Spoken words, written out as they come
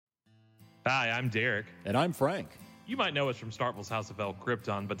Hi, I'm Derek. And I'm Frank. You might know us from Starkville's House of L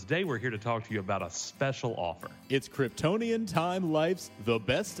Krypton, but today we're here to talk to you about a special offer. It's Kryptonian Time Life's The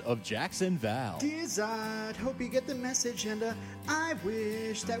Best of Jackson Val. Dear Zod, hope you get the message, and I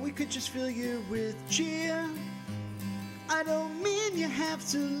wish that we could just fill you with cheer. I don't mean you have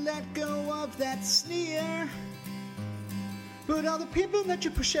to let go of that sneer, but all the people that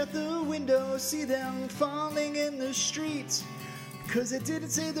you push out the window, see them falling in the streets, 'cause they didn't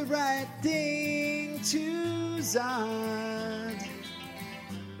say the right thing to Zod.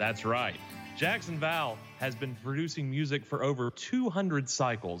 That's right. Jackson Val has been producing music for over 200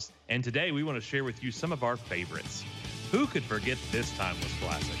 cycles, and today we want to share with you some of our favorites. Who could forget this timeless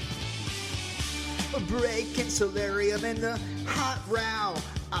classic? A break in Solarium and the hot row.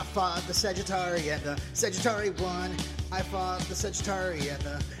 I fought the Sagittari and the Sagittari won. I fought the Sagittari and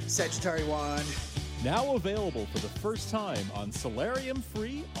the Sagittari won. Now available for the first time on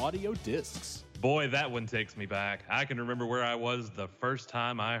Solarium-free audio discs. Boy, that one takes me back. I can remember where I was the first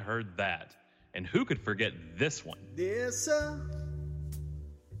time I heard that. And who could forget this one? Nissa,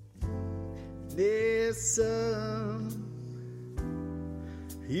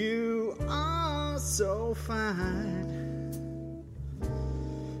 you are so fine.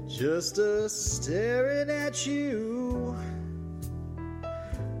 Just staring at you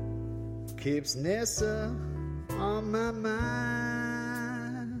keeps Nissa on my mind.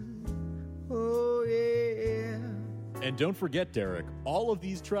 Oh, yeah. And don't forget, Derek, all of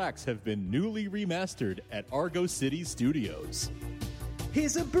these tracks have been newly remastered at Argo City Studios.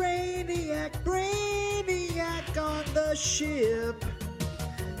 He's a brainiac on the ship,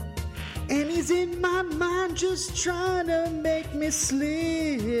 and he's in my mind just trying to make me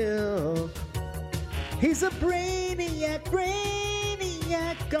slip. He's a brainiac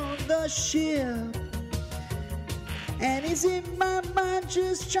on the ship, and he's in my mind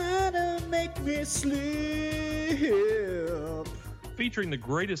just trying to make me slip. Featuring the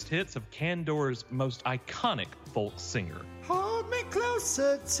greatest hits of Candor's most iconic folk singer. Hold me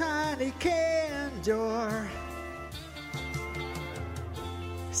closer, tiny Candor.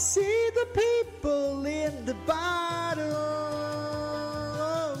 See the people in the bottle.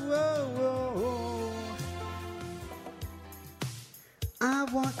 I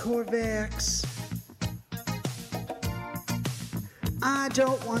want Corvex. I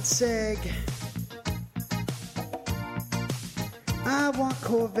don't want Seg. I want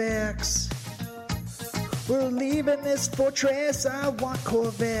Corvex. We're leaving this fortress. I want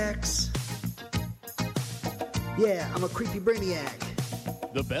Corvex. Yeah, I'm a creepy brainiac.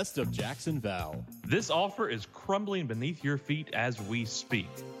 The Best of Jackson Val. This offer is crumbling beneath your feet as we speak.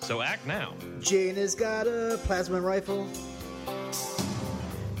 So act now. Jaina's got a plasma rifle.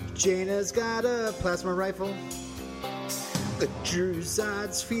 Jaina's got a plasma rifle.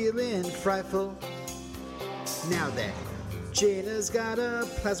 Druzad's feeling frightful. Now that Jaina's got a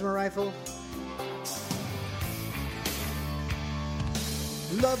plasma rifle.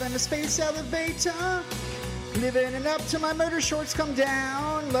 Loving a space elevator. Living it up till my murder shorts come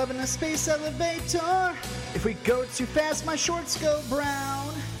down. Loving a space elevator. If we go too fast, my shorts go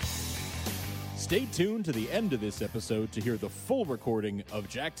brown. Stay tuned to the end of this episode to hear the full recording of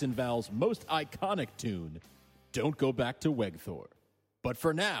Jackson Val's most iconic tune, Don't Go Back to Wegthor. But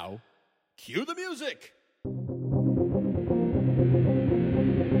for now, cue the music!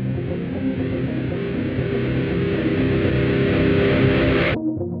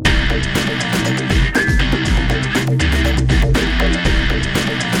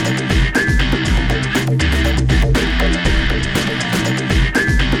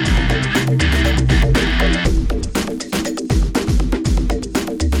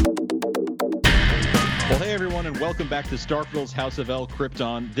 Welcome back to Starkville's House of L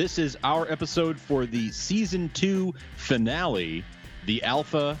Krypton. This is our episode for the Season 2 finale, The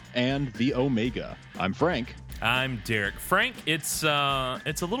Alpha and the Omega. I'm Frank. I'm Derek. Frank, it's a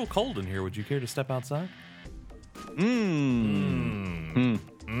little cold in here. Would you care to step outside?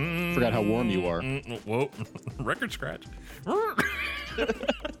 Forgot how warm you are. Whoa. Record scratch.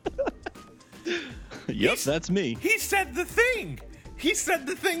 Yep, that's me. He said the thing. He said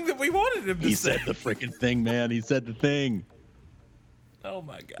the thing that we wanted him to say. He said the freaking thing, man. He said the thing. Oh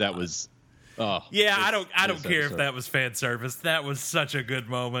my god. That was yeah, I don't care if that was fan service. That was such a good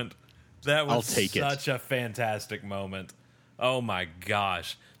moment. That was such a fantastic moment. Oh my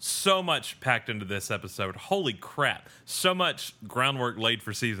gosh. So much packed into this episode. Holy crap. So much groundwork laid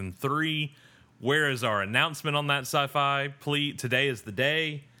for season 3. Where is our announcement on that, Sci-Fi? Please, today is the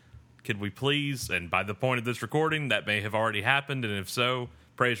day. Could we please, and by the point of this recording, that may have already happened, and if so,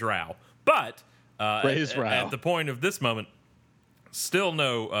 praise Rao. But praise Rao. At the point of this moment, Still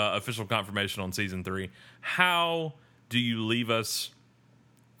no official confirmation on season 3. How do you leave us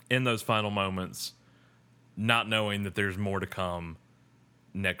in those final moments, not knowing that there's more to come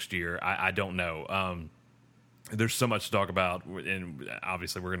next year? I don't know. There's so much to talk about, and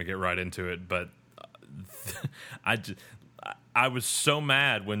obviously we're going to get right into it. But I was so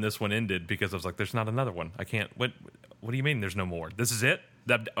mad when this one ended because I was like, "There's not another one. I can't. What do you mean? There's no more? This is it?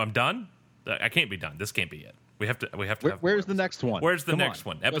 I'm done? I can't be done. This can't be it. We have to. Where's the next one? Where's the next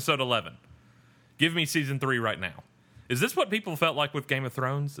one? Episode 11. Give me season 3 right now. Is this what people felt like with Game of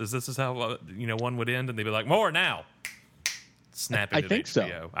Thrones? Is how one would end and they'd be like, more now? Snap into I think HBO.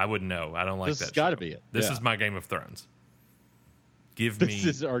 so. I wouldn't know. I don't like this that. This has got to be it. This is my Game of Thrones. This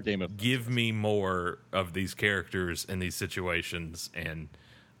is our Game of Thrones. Give me more of these characters in these situations, and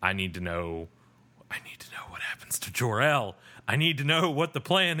I need to know. I need to know what happens to Jor-El. I need to know what the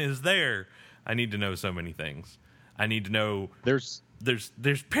plan is there. I need to know so many things. I need to know. There's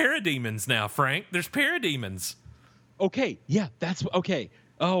parademons now, Frank. There's parademons. Okay, yeah, that's okay.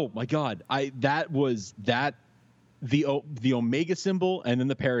 Oh my God, the Omega symbol and then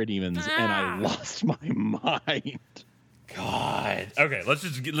the parademons, and I lost my mind. God. Okay, let's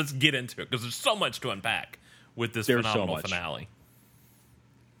get into it because there's so much to unpack with this phenomenal finale.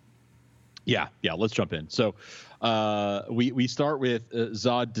 Yeah, let's jump in. So we start with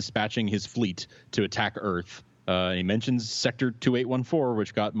Zod dispatching his fleet to attack Earth. He mentions Sector 2814,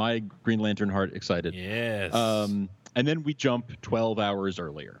 which got my Green Lantern heart excited. Yes. And then we jump 12 hours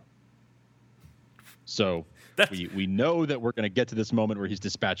earlier. So we know that we're going to get to this moment where he's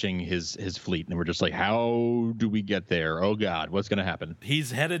dispatching his fleet, and we're just like, how do we get there? Oh, God, what's going to happen?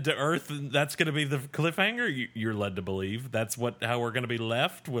 He's headed to Earth, and that's going to be the cliffhanger? You're led to believe that's how we're going to be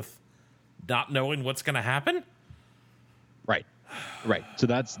left with not knowing what's going to happen? Right. So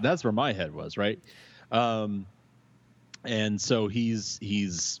that's where my head was, right? And so he's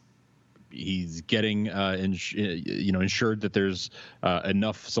getting ensured that there's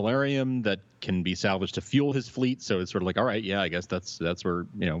enough solarium that can be salvaged to fuel his fleet. So it's sort of like, all right, yeah, I guess that's where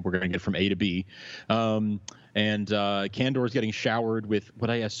we're going to get from A to B. And Kandor's getting showered with what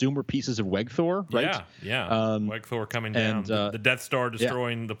I assume were pieces of Weg-Thor, right? Yeah. Weg-Thor coming down. And, the Death Star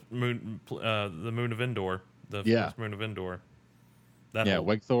destroying the moon of Endor, the first moon of Endor.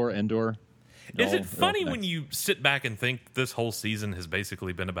 Weg-Thor, Endor. Is it funny when you sit back and think this whole season has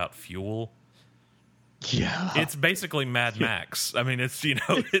basically been about fuel? Yeah, it's basically Mad Max. I mean, it's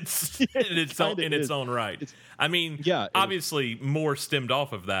it's in its own right. I mean, obviously more stemmed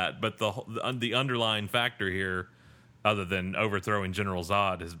off of that, but the underlying factor here, other than overthrowing General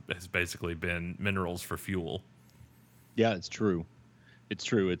Zod, has basically been minerals for fuel. Yeah, it's true.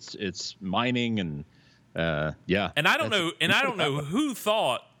 It's mining and And I don't know who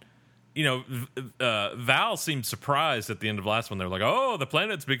thought. Val seemed surprised at the end of last one. They're like, "Oh, the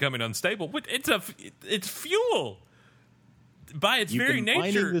planet's becoming unstable." But it's fuel by its very nature.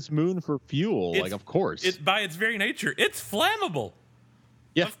 Mining this moon for fuel, of course. By its very nature, it's flammable.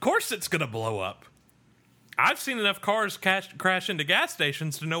 Yeah, of course it's going to blow up. I've seen enough cars crash into gas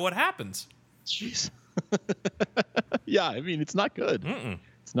stations to know what happens. Jeez. Yeah, I mean it's not good.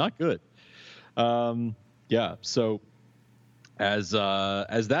 It's not good. So. As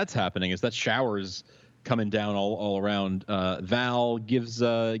that's happening, as that shower's coming down all around, Val gives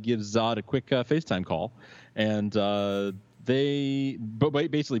Zod a quick FaceTime call, and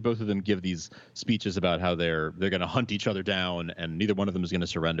basically both of them give these speeches about how they're going to hunt each other down, and neither one of them is going to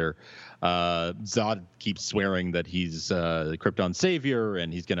surrender. Zod keeps swearing that he's Krypton's savior,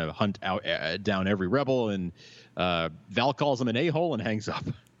 and he's going to hunt down every rebel, and Val calls him an a-hole and hangs up.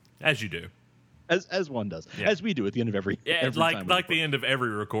 As you do. As one does, as we do at the end of every like the end of every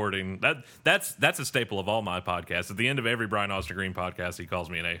recording. That's a staple of all my podcasts. At the end of every Brian Austin Green podcast, he calls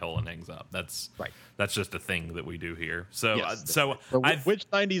me an a-hole and hangs up. That's right. That's just a thing that we do here. So, which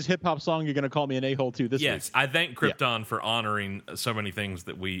 '90s hip hop song you're going to call me an a-hole to this week? Yes, I thank Krypton for honoring so many things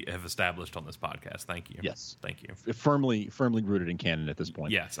that we have established on this podcast. Thank you. Yes, thank you. Firmly rooted in canon at this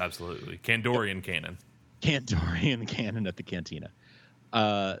point. Yes, absolutely. Kandorian canon. Kandorian canon at the Cantina.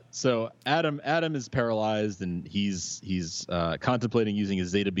 So Adam is paralyzed, and he's contemplating using his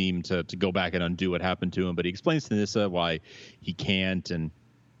Zeta beam to go back and undo what happened to him. But he explains to Nyssa why he can't, and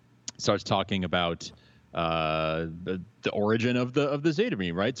starts talking about the origin of the Zeta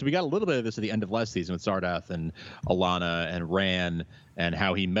beam. Right. So we got a little bit of this at the end of last season with Sardath and Alana and Ran, and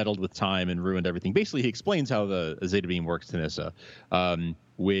how he meddled with time and ruined everything. Basically, he explains how the Zeta beam works to Nyssa.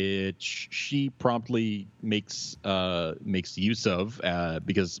 Which she promptly makes use of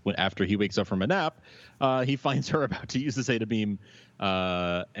because after he wakes up from a nap, he finds her about to use the Zeta beam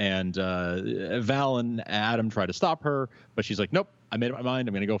And Val and Adam try to stop her, but she's like, nope, I made up my mind.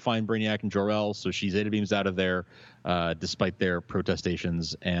 I'm going to go find Brainiac and Jor-El. So she Zeta beams out of there, despite their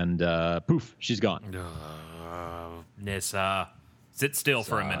protestations, and poof, she's gone. Nyssa, sit still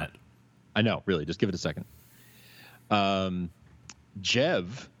for a minute. I know, really, just give it a second.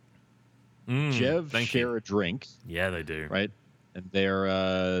 Jev share a drink. Yeah, they do. Right? And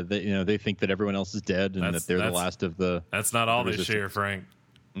they think that everyone else is dead and that they're the last of the. That's not all they share, Frank.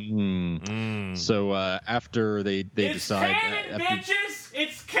 So after they it's decide, canon, bitches,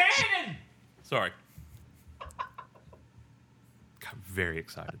 it's canon. Sorry, got very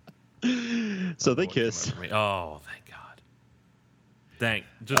excited. So they kiss. Oh, thank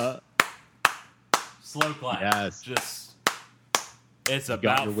God. Slow clap. Yes. It's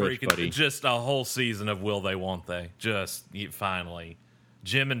about freaking just a whole season of will they, won't they? Just finally,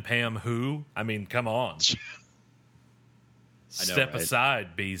 Jim and Pam. Who? I mean, come on. Step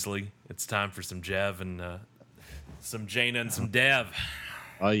aside, Beasley. It's time for some Jev and some Jaina and some Dev.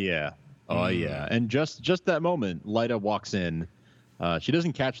 Oh yeah, yeah. And just that moment, Lyta walks in. She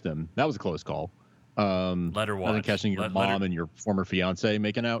doesn't catch them. That was a close call. Let her watch. Catching your mom and your former fiance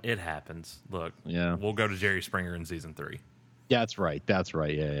making out. It happens. Look, yeah, we'll go to Jerry Springer in season 3. That's right.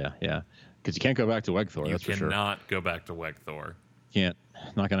 Yeah. Because you can't go back to Wegthor. That's for sure. You cannot go back to Wegthor. Can't.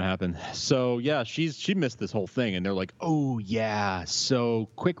 Not going to happen. So yeah, she missed this whole thing, and they're like, oh yeah. So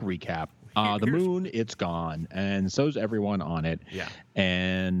quick recap. The moon, it's gone, and so's everyone on it. Yeah.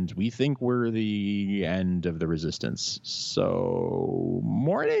 And we think we're the end of the Resistance. So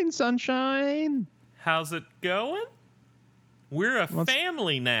morning, sunshine. How's it going? We're a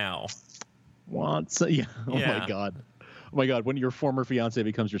family now. Oh my God. Oh my God, when your former fiance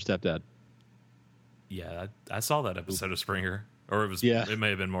becomes your stepdad. Yeah, I saw that episode of Springer. Or it may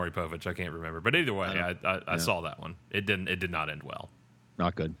have been Maury Povich, I can't remember. But either way, I saw that one. It did not end well.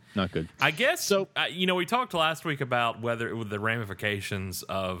 Not good. I guess so. We talked last week about whether the ramifications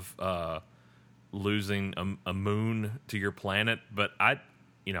of losing a moon to your planet, but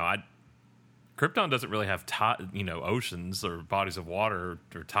Krypton doesn't really have oceans or bodies of water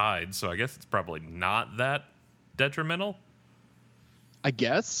or tides, so I guess it's probably not that detrimental. I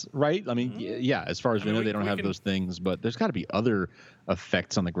guess, right? I mean, yeah, as far as we know, they don't have those things, but there's got to be other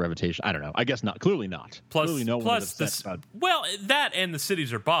effects on the gravitation. I don't know. I guess not. Clearly not. Clearly no one is upset about. Well, that and the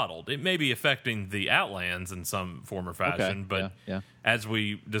cities are bottled. It may be affecting the Outlands in some form or fashion, but as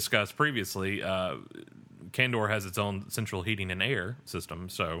we discussed previously, Kandor has its own central heating and air system,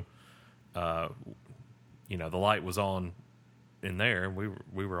 so the light was on in there.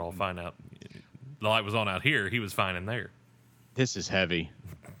 We were all fine out. The light was on out here. He was fine in there. This is heavy.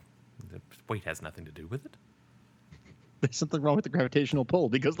 The weight has nothing to do with it. There's something wrong with the gravitational pull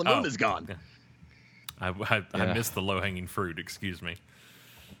because the moon is gone. I missed the low-hanging fruit. Excuse me.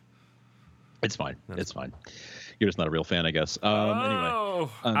 It's fine. It's fine. You're just not a real fan, I guess. Anyway.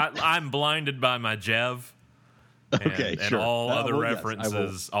 I'm blinded by my Jev. Okay, and sure. all other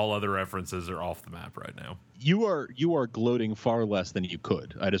references are off the map right now. You are gloating far less than you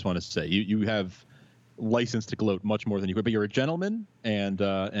could. I just want to say you have license to gloat much more than you could, but you're a gentleman, and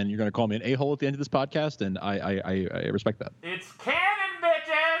you're going to call me an a-hole at the end of this podcast, and I respect that. It's canon,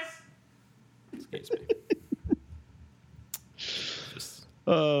 bitches. Excuse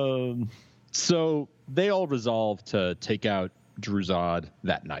me. So they all resolve to take out Druzad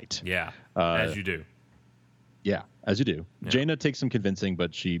that night. Yeah, as you do. Yeah, as you do. Yeah. Jaina takes some convincing,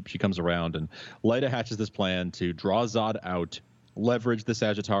 but she comes around, and Lyta hatches this plan to draw Zod out, leverage the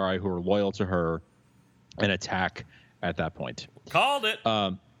Sagittari who are loyal to her, and attack at that point. Called it.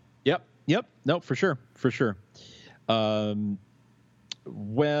 Yep. No, for sure.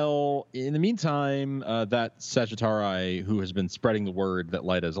 Well, in the meantime, that Sagittari who has been spreading the word that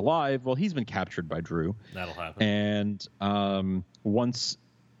Lyta is alive, well, he's been captured by Drew. That'll happen. And once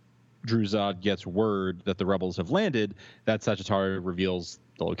Druzad gets word that the rebels have landed, that Sagittari reveals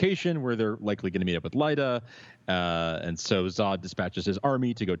the location where they're likely going to meet up with Lyta. And so Zod dispatches his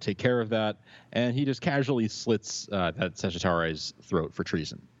army to go take care of that, and he just casually slits that Sagittari's throat for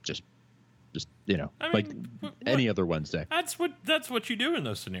treason. Just any other Wednesday. That's what you do in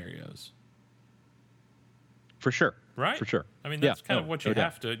those scenarios. For sure. Right? For sure. I mean, that's kind of what you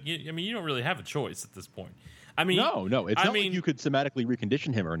have to. You don't really have a choice at this point. I mean, no. It's not like you could somatically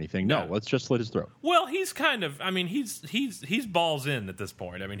recondition him or anything. No, let's just slit his throat. Well, he's kind of. I mean, he's balls in at this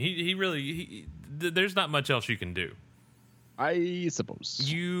point. I mean, he really. There's not much else you can do. I suppose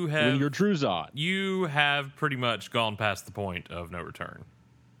when you're Druzad, you have pretty much gone past the point of no return.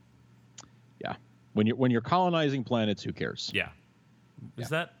 Yeah, when you're colonizing planets, who cares? Yeah. Is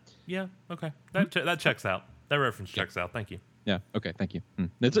that? Yeah. Okay. That checks out. That reference checks out. Thank you. Yeah. Okay. Thank you.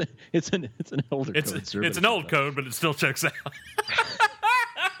 It's an older code. Sir, it's an old code, but it still checks out.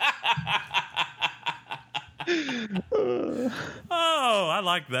 Oh, I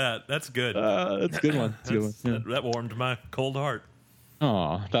like that. That's good. That's a good one. That's a good one. Yeah. That warmed my cold heart.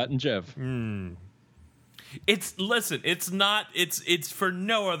 Oh, that and Jeff. It's for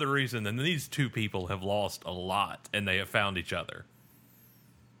no other reason than these two people have lost a lot and they have found each other.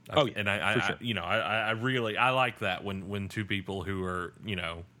 Oh, yeah, and I really like that when two people who are,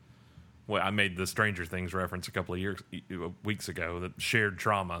 I made the Stranger Things reference a couple of weeks ago, that shared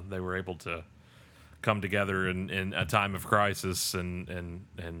trauma, they were able to come together in a time of crisis and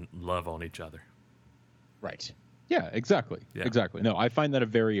love on each other. Right. Yeah, exactly. Yeah. Exactly. No, I find that a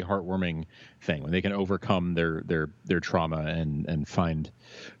very heartwarming thing when they can overcome their trauma and find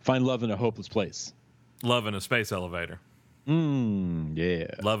love in a hopeless place. Love in a space elevator. Yeah.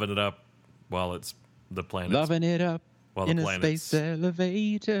 Loving it up while it's the planet. Loving it up in a space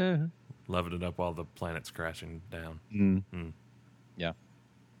elevator. Loving it up while the planet's crashing down. Yeah.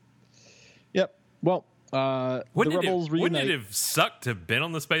 Yep. Well, the Rebels reunite. Wouldn't it have sucked to have been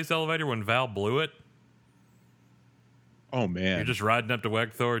on the space elevator when Val blew it? Oh, man. You're just riding up to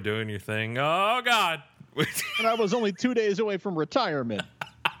Wegthor doing your thing. Oh, God. And I was only 2 days away from retirement.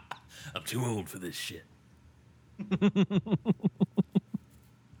 I'm too old for this shit.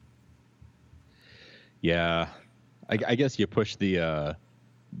 Yeah. I guess you push the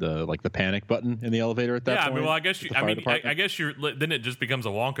panic button in the elevator at that point. Yeah, I guess then it just becomes a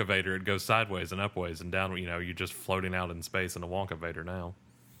Wonkavator. It goes sideways and upways and down. You're just floating out in space in a Wonkavator now.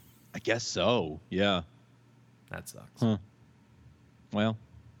 I guess so. Yeah. That sucks. Huh. Well,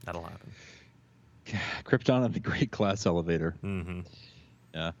 that'll happen. Krypton on the Great Class elevator. Mm-hmm.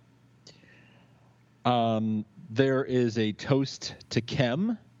 Yeah. There is a toast to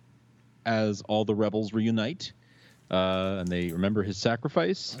Kem as all the rebels reunite, and they remember his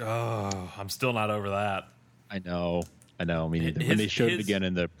sacrifice. Oh, I'm still not over that. I know. Me neither. When they showed it again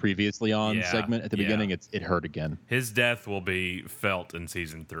in the previously on segment at the beginning, it hurt again. His death will be felt in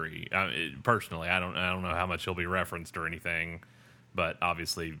season 3. Personally, I don't know how much he'll be referenced or anything, but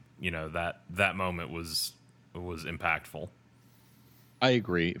obviously, that moment was impactful. I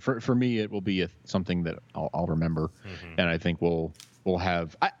agree. For me, it will be something that I'll remember, and I think we'll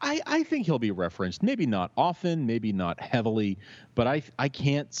have. I think he'll be referenced. Maybe not often, maybe not heavily, but I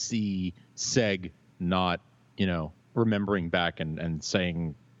can't see Seg not remembering back and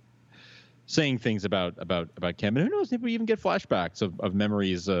saying things about Kem. And who knows? Maybe we even get flashbacks of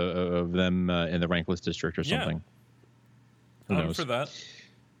memories of them in the Rankless District or something. Who knows? For that.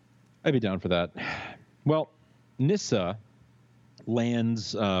 I'd be down for that. Well, Nyssa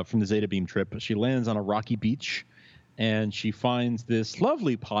lands from the Zeta Beam trip. She lands on a rocky beach, and she finds this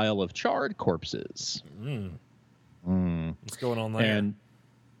lovely pile of charred corpses. What's going on there? And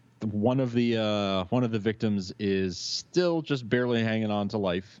one of the victims is still just barely hanging on to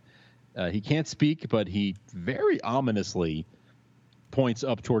life. He can't speak, but he very ominously points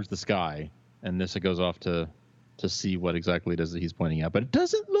up towards the sky, and Nyssa goes off to see what exactly it is that he's pointing at. But it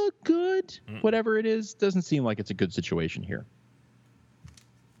doesn't look good. Whatever it is, doesn't seem like it's a good situation here.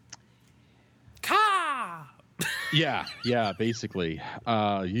 Yeah, basically.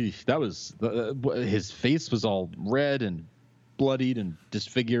 That was his face was all red and bloodied and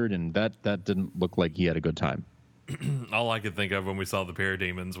disfigured, and that didn't look like he had a good time. All I could think of when we saw the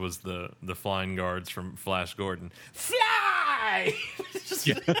parademons was the flying guards from Flash Gordon. Fly!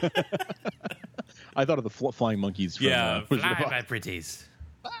 I thought of the flying monkeys from fly my pretties.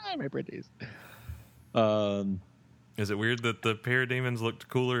 Fly my pretties. Is it weird that the parademons looked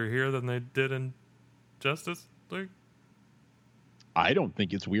cooler here than they did in Justice League? I don't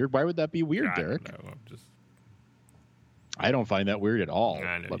think it's weird. Why would that be weird, Derek? I don't find that weird at all.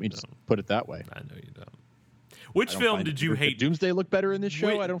 Let me just put it that way. I know you don't. Which film did you hate? Doomsday look better in this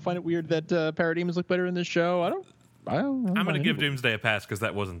show? I don't find it weird that parademons look better in this show. I'm going to give Doomsday a pass because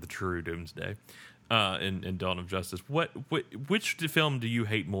that wasn't the true Doomsday in Dawn of Justice. Which film do you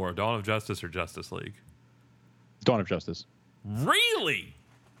hate more, Dawn of Justice or Justice League? Dawn of Justice. Really?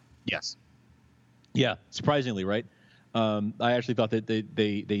 Yes. Yeah, surprisingly, right? I actually thought that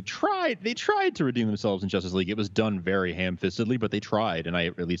they tried to redeem themselves in Justice League. It was done very ham-fistedly, but they tried, and I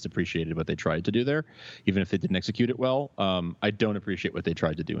at least appreciated what they tried to do there, even if they didn't execute it well. I don't appreciate what they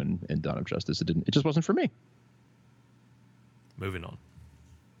tried to do in Dawn of Justice. It just wasn't for me. Moving on.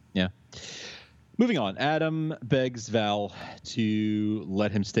 Yeah. Moving on. Adam begs Val to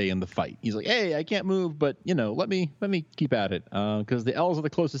let him stay in the fight. He's like, "Hey, I can't move, but let me keep at it because the L's are the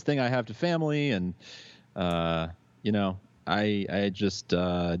closest thing I have to family, and I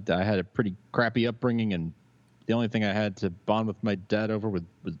had a pretty crappy upbringing, and the only thing I had to bond with my dad over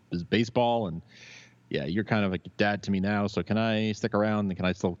was baseball. And yeah, you're kind of like a dad to me now. So can I stick around and can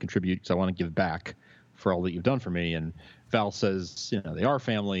I still contribute? Because I want to give back for all that you've done for me. And Val says, they are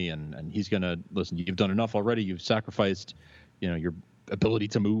family, and he's going to listen. You've done enough already. You've sacrificed, your ability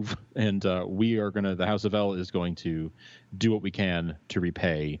to move, and the House of L is going to do what we can to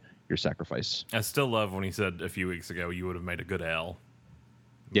repay your sacrifice. I still love when he said a few weeks ago you would have made a good L.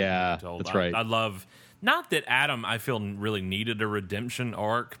 Yeah, that's right. I love, not that Adam, I feel, really needed a redemption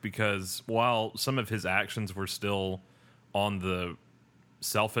arc, because while some of his actions were still on the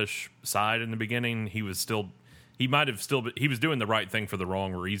selfish side in the beginning, he was doing the right thing for the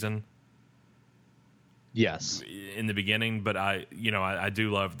wrong reason. Yes, in the beginning, but I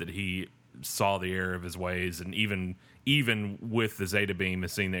do love that he saw the error of his ways, and even with the Zeta Beam,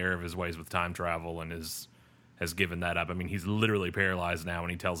 has seen the error of his ways with time travel, and has given that up. I mean, he's literally paralyzed now,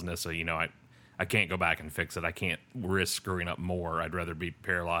 and he tells Nyssa, I can't go back and fix it. I can't risk screwing up more. I'd rather be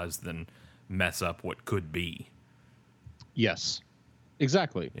paralyzed than mess up what could be. Yes,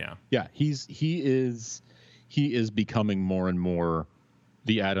 exactly. Yeah. He is becoming more and more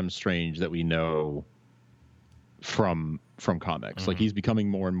the Adam Strange that we know from comics. Like, he's becoming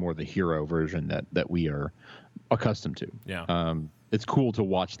more and more the hero version that we are accustomed to. Yeah. It's cool to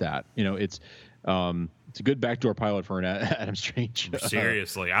watch that. It's a good backdoor pilot for an Adam Strange.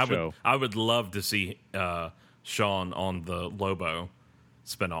 Seriously, I would love to see Sean on the Lobo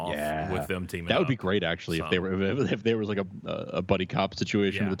spinoff with them teaming. That would up. Be great, actually. So. If there was like a buddy cop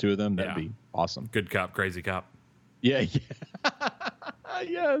situation with the two of them, that'd be awesome. Good cop, crazy cop. Yeah.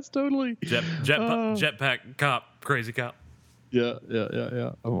 Yes, totally. Jetpack cop, crazy cop. Yeah.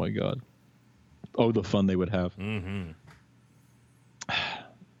 Oh my god. Oh, the fun they would have. Mm-hmm.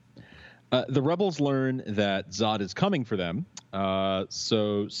 The rebels learn that Zod is coming for them,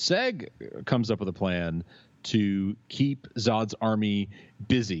 so Seg comes up with a plan to keep Zod's army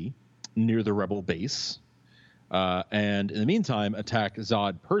busy near the rebel base, and in the meantime attack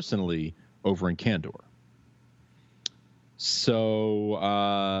Zod personally over in Kandor. So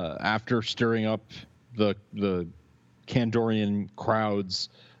after stirring up the Kandorian crowds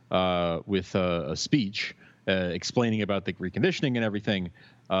with a speech explaining about the reconditioning and everything,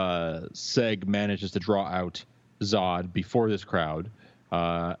 Seg manages to draw out Zod before this crowd,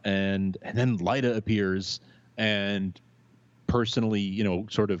 and then Lyta appears and personally,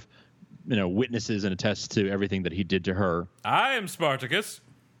 witnesses and attests to everything that he did to her. I am Spartacus.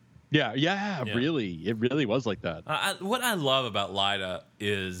 Yeah. Really, it really was like that. What I love about Lyta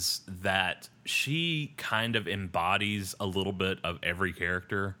is that she kind of embodies a little bit of every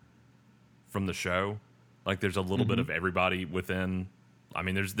character from the show. Like, there's a little bit of everybody within. I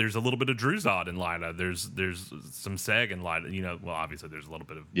mean, there's a little bit of Druzod in Lyta. There's some Seg in Lyta. Well, obviously there's a little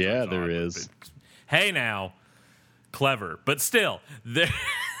bit of Druzod, there But, is. hey, now, clever, but still,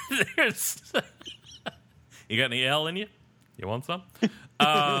 there's. You got any L in you? You want some?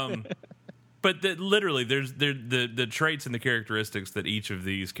 But literally, there's the traits and the characteristics that each of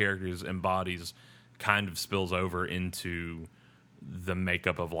these characters embodies kind of spills over into the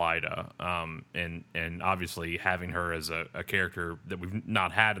makeup of Lyta, and obviously having her as a character that we've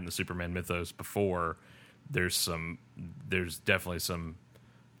not had in the Superman mythos before, there's definitely some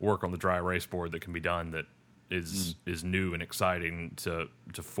work on the dry erase board that can be done that is new and exciting to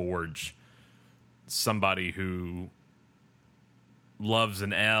forge somebody who loves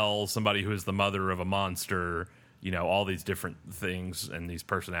an L, somebody who is the mother of a monster, all these different things and these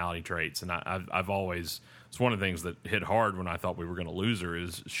personality traits. And I've always, it's one of the things that hit hard when I thought we were going to lose her,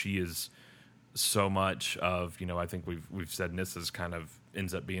 is she is so much of, I think we've said Nyssa's kind of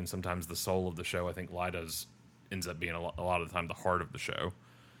ends up being sometimes the soul of the show. I think Lyta's ends up being a lot of the time the heart of the show.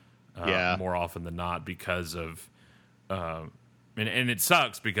 More often than not, because of, and it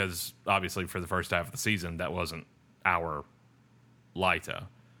sucks because obviously for the first half of the season, that wasn't our Lyta.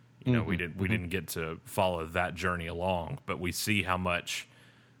 We didn't get to follow that journey along, but we see how much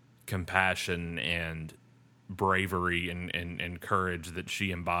compassion and bravery and courage that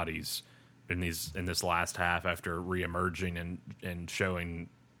she embodies in this last half after reemerging and showing,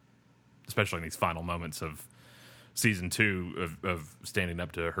 especially in these final moments of season 2 of standing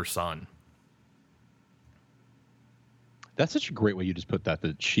up to her son. That's such a great way you just put that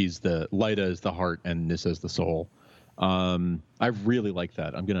she's Lyta is the heart and Nyssa is the soul. I really like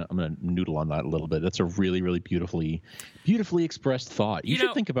that. I'm gonna noodle on that a little bit. That's a really, really beautifully expressed thought. You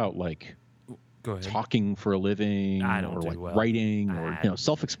should think about talking for a living, or like writing, or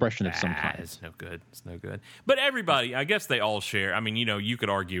self-expression of some kind. It's no good. It's no good. But everybody, I guess they all share. I mean, you could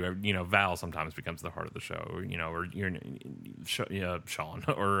argue, Val sometimes becomes the heart of the show, or Sean,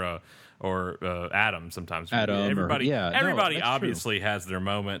 or Adam sometimes. Everybody obviously has their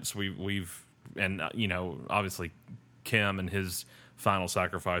moments. Obviously Kim and his final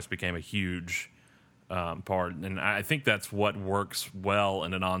sacrifice became a huge part, and I think that's what works well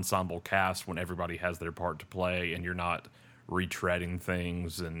in an ensemble cast, when everybody has their part to play and you're not retreading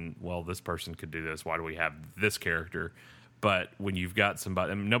things and, well, this person could do this, why do we have this character? But when you've got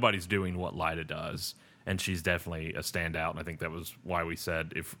somebody, nobody's doing what Lyda does, and she's definitely a standout, and I think that was why we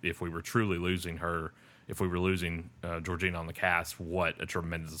said if we were truly losing her, if we were losing Georgina on the cast, what a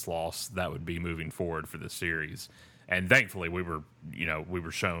tremendous loss that would be moving forward for this series. And thankfully, we were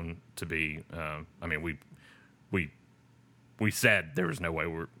shown to be. We said there was no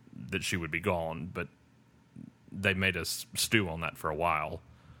way that she would be gone, but they made us stew on that for a while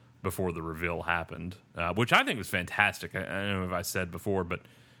before the reveal happened, which I think was fantastic. I don't know if I said before, but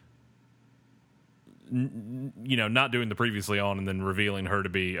not doing the previously on and then revealing her to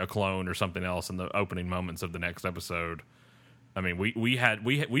be a clone or something else in the opening moments of the next episode. I mean, we had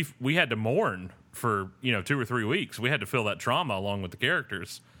to mourn for 2 or 3 weeks. We had to feel that trauma along with the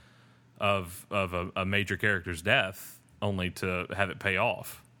characters of a major character's death, only to have it pay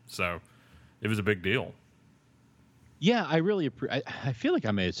off. So it was a big deal. Yeah, I really I feel like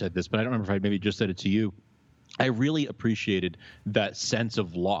I may have said this, but I don't remember if I maybe just said it to you. I really appreciated that sense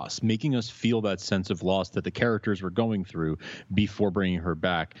of loss, making us feel that sense of loss that the characters were going through before bringing her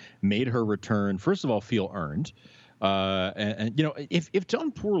back, made her return, first of all, feel earned. If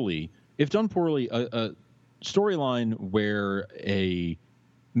done poorly, a storyline where a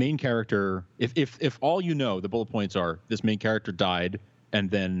main character, if all the bullet points are this main character died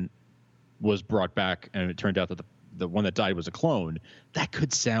and then was brought back, and it turned out that the one that died was a clone, that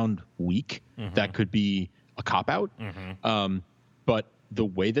could sound weak. Mm-hmm. That could be a cop-out. Mm-hmm. But the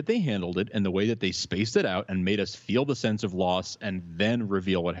way that they handled it and the way that they spaced it out and made us feel the sense of loss and then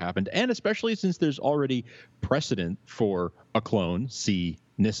reveal what happened, and especially since there's already precedent for a clone, see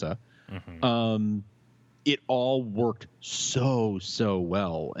Nyssa, mm-hmm. It all worked so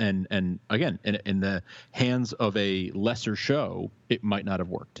well. And again, in the hands of a lesser show, it might not have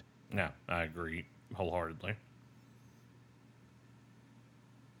worked. No, I agree wholeheartedly.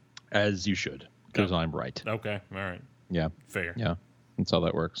 As you should, because I'm right. Okay, all right. Yeah. Fair. Yeah. That's how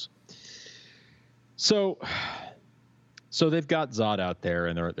that works. So they've got Zod out there,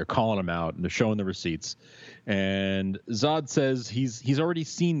 and they're calling him out, and they're showing the receipts. And Zod says he's already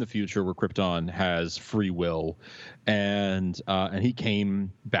seen the future where Krypton has free will, and he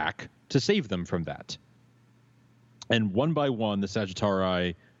came back to save them from that. And one by one, the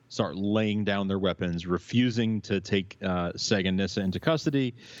Sagittari start laying down their weapons, refusing to take Seg and Nyssa into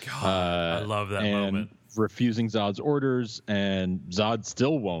custody. God, I love that moment. Refusing Zod's orders, and Zod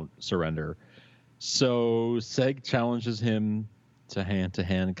still won't surrender. So Seg challenges him to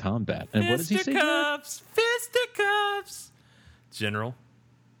hand-to-hand combat. And what does he say? Fisticuffs! General,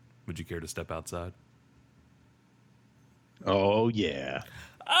 would you care to step outside? Oh, yeah.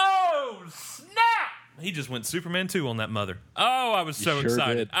 Oh, snap! He just went Superman 2 on that mother. Oh, I was so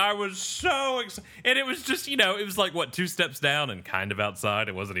excited. I was so excited. And it was just, it was like, 2 steps down and kind of outside.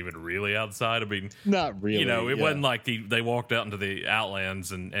 It wasn't even really outside. I mean, not really. It wasn't like they walked out into the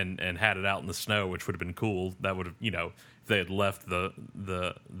Outlands and had it out in the snow, which would have been cool. That would have, if they had left the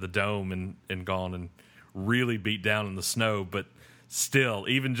dome and gone and really beat down in the snow. But still,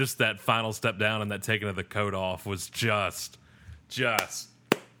 even just that final step down and that taking of the coat off was just.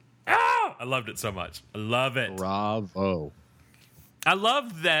 I loved it so much. I love it. Bravo. I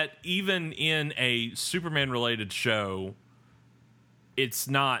love that even in a Superman-related show, it's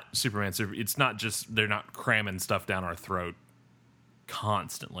not Superman. It's not just they're not cramming stuff down our throat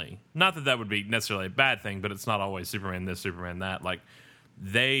constantly. Not that would be necessarily a bad thing, but it's not always Superman this, Superman that. Like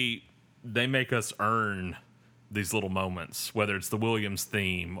they make us earn these little moments, whether it's the Williams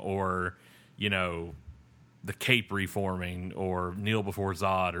theme or the cape reforming or Kneel Before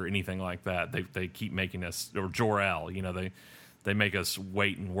Zod or anything like that. They keep making us, or Jor-El, they make us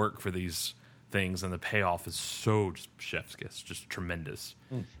wait and work for these things, and the payoff is so just chef's kiss, just tremendous.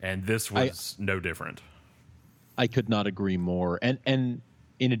 And this was no different. I could not agree more. And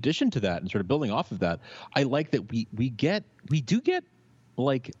in addition to that, and sort of building off of that, I like that we do get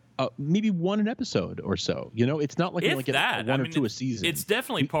like maybe one an episode or so. It's not like you only get one or two a season. It's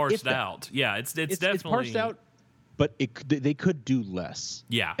definitely parsed out. Yeah, it's definitely parsed out. But they could do less.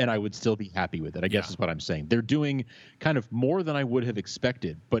 Yeah, and I would still be happy with it. I guess is what I'm saying. They're doing kind of more than I would have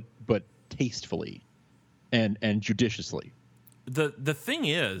expected, but tastefully and judiciously. The thing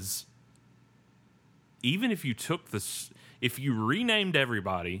is, even if you took this, if you renamed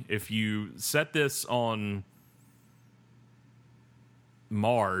everybody, if you set this on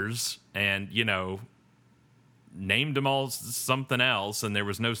Mars and, you know, named them all something else, and there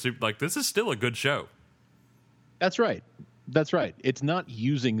was no super, like, this is still a good show. That's right. That's right. It's not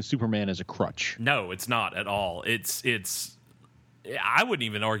using Superman as a crutch. No, it's not at all. It's I wouldn't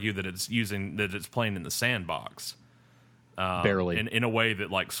even argue that it's playing in the sandbox. Barely. In a way that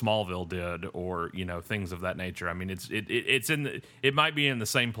like Smallville did, or, you know, things of that nature. I mean, it might be in the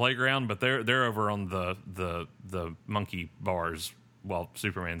same playground, but they're over on the monkey bars while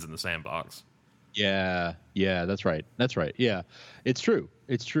Superman's in the sandbox. Yeah, that's right. Yeah, it's true,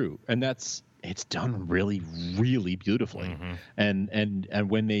 and it's done really, really beautifully. Mm-hmm. And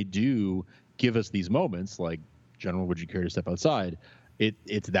when they do give us these moments, like, General, would you care to step outside?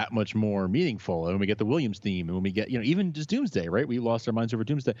 It's that much more meaningful. And when we get the Williams theme, and when we get, you know, even just Doomsday, right? We lost our minds over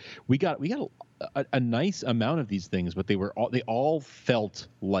Doomsday. We got a nice amount of these things, but they all felt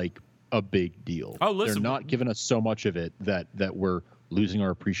like a big deal. Oh, listen, they're not giving us so much of it that we're losing our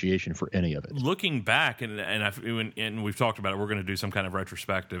appreciation for any of it. Looking back, and we've talked about it, we're going to do some kind of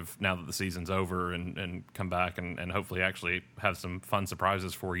retrospective now that the season's over, and come back and hopefully actually have some fun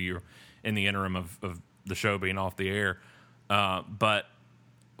surprises for you in the interim of the show being off the air. But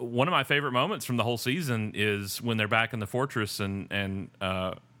one of my favorite moments from the whole season is when they're back in the fortress and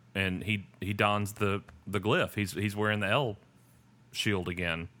he dons the glyph. He's wearing the L shield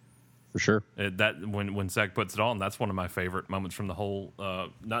again. For sure. That when Seg puts it on, that's one of my favorite moments from the whole,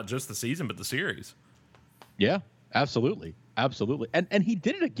 not just the season, but the series. Yeah, absolutely. And he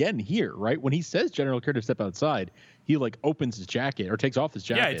did it again here, right? When he says General Care to step outside, he like opens his jacket or takes off his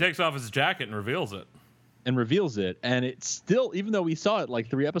jacket. Yeah, he takes off his jacket and reveals it. And it's still, even though we saw it like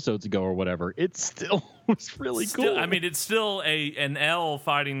 3 episodes ago or whatever, it still was really cool. I mean, it's still an L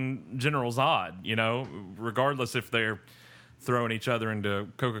fighting General Zod, you know, regardless if they're throwing each other into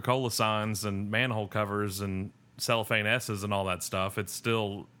Coca-Cola signs and manhole covers and cellophane S's and all that stuff. It's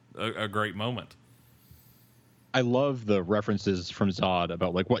still a great moment. I love the references from Zod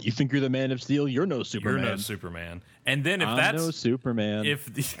about, like, what, you think you're the Man of Steel? You're no Superman. You're no Superman. And then I'm no Superman.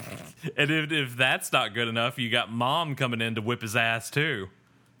 If that's not good enough, you got Mom coming in to whip his ass too.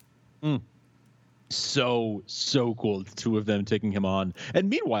 So cool. The two of them taking him on. And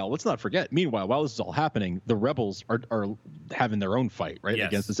meanwhile, let's not forget, while this is all happening, the rebels are having their own fight, right? Yes.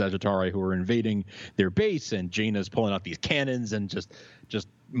 Against the Sagittari, who are invading their base, and Jaina's pulling out these cannons and just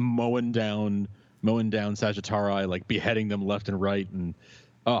mowing down Sagittari, like beheading them left and right. And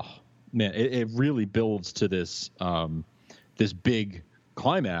oh man, it really builds to this this big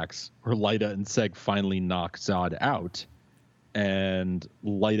climax where Lyta and Seg finally knock Zod out, and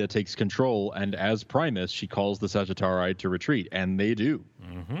Lyta takes control, and as Primus, she calls the Sagittari to retreat, and they do.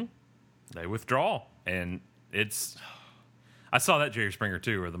 Mm-hmm. They withdraw, and I saw that Jerry Springer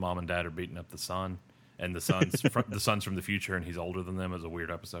too, where the mom and dad are beating up the son, and the son's the son's from the future, and he's older than them. It was a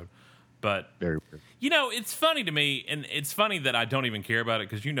weird episode. But, very weird. You know, it's funny to me, and it's funny that I don't even care about it,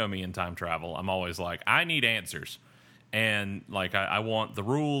 because you know me in time travel. I'm always like, I need answers. And, like, I want the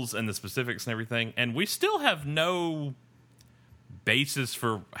rules and the specifics and everything. And we still have no basis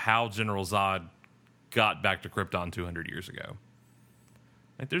for how General Zod got back to Krypton 200 years ago.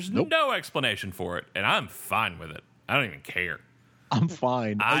 Like, there's no explanation for it, and I'm fine with it. I don't even care. I'm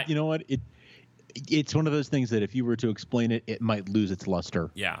fine. You know what? It's one of those things that if you were to explain it, it might lose its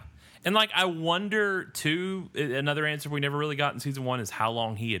luster. Yeah. And, like, I wonder, too, another answer we never really got in season 1 is how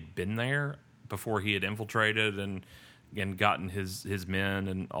long he had been there before he had infiltrated and gotten his men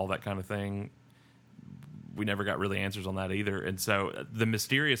and all that kind of thing. We never got really answers on that either. And so the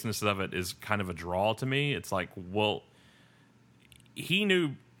mysteriousness of it is kind of a draw to me. It's like, well,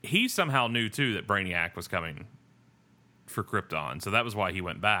 he somehow knew, too, that Brainiac was coming for Krypton. So that was why he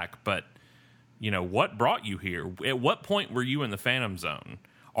went back. But, you know, what brought you here? At what point were you in the Phantom Zone?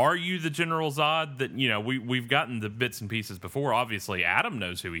 Are you the General Zod that, you know, we've gotten the bits and pieces before? Obviously, Adam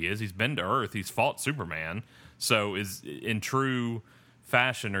knows who he is. He's been to Earth. He's fought Superman. So is in true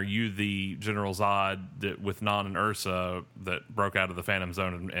fashion, are you the General Zod that with Non and Ursa that broke out of the Phantom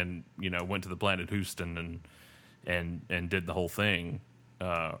Zone and you know, went to the planet Houston and did the whole thing,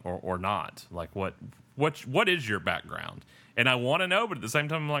 or not? Like, what is your background? And I want to know, but at the same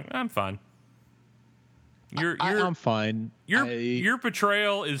time, I'm like, I'm fine. I'm fine. Your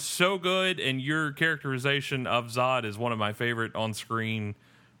portrayal is so good, and your characterization of Zod is one of my favorite on-screen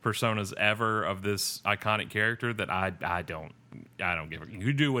personas ever of this iconic character that I don't give a.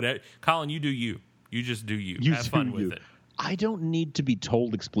 You do whatever, Colin. You do you. You just do you. Have fun with it. I don't need to be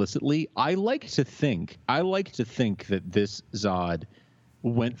told explicitly. I like to think that this Zod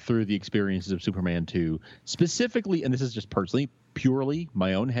went through the experiences of Superman 2 specifically, and this is just personally, purely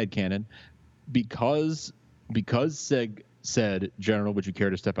my own headcanon, because Seg said, "General, would you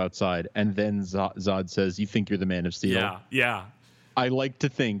care to step outside?" And then Zod says, "You think you're the Man of Steel?" Yeah. I like to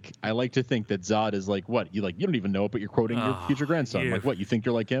think that Zod is like, what? You don't even know it, but you're quoting your future grandson. Like, what? You think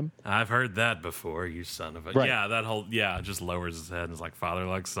you're like him? I've heard that before, you son of a... Right. Yeah, that whole... Yeah, just lowers his head and is like father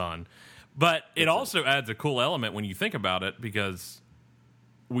like son. But it also adds a cool element when you think about it, because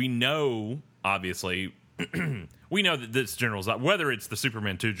we know, obviously, we know that this General Zod, whether it's the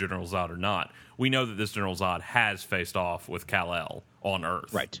Superman 2 General Zod or not, we know that this General Zod has faced off with Kal-El on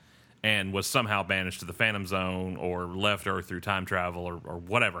Earth. Right. And was somehow banished to the Phantom Zone or left Earth through time travel or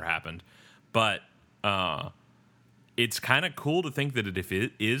whatever happened. But it's kind of cool to think that if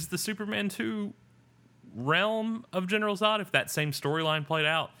it is the Superman 2 realm of General Zod, if that same storyline played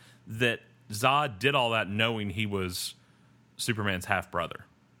out, that Zod did all that knowing he was Superman's half-brother.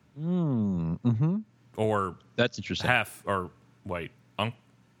 Mm-hmm. Or that's interesting.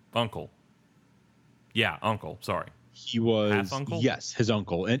 Uncle. Yeah, uncle, sorry. He was half-uncle? Yes, his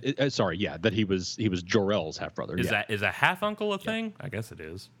uncle. And that he was Jor-El's half brother. Is a half uncle a thing? I guess it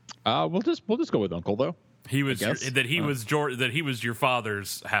is. We'll just go with uncle though. He was your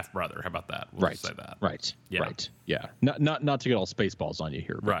father's half brother. How about that? We'll just say that. Right. Yeah. Right. Yeah. Not to get all Spaceballs on you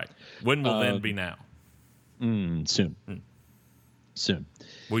here. But, right. When will then be now? Soon. Soon.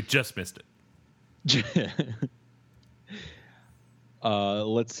 We just missed it.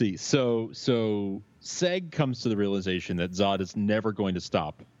 Let's see. So Seg comes to the realization that Zod is never going to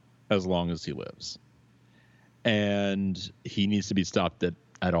stop as long as he lives. And he needs to be stopped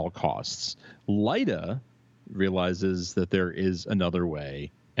at all costs. Lyta realizes that there is another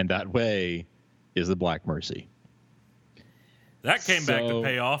way, and that way is the Black Mercy. That came back to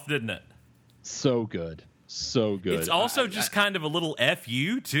pay off, didn't it? So good. So good. It's also kind of a little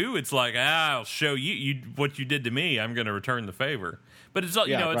FU, too. It's like, I'll show you what you did to me. I'm going to return the favor. But it's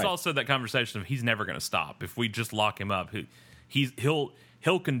it's also that conversation of he's never going to stop. If we just lock him up, he'll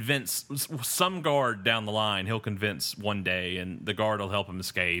convince some guard down the line. He'll convince one day, and the guard will help him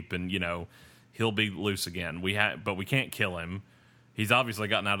escape, and he'll be loose again. But we can't kill him. He's obviously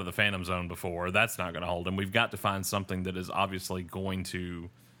gotten out of the Phantom Zone before. That's not going to hold him. We've got to find something that is obviously going to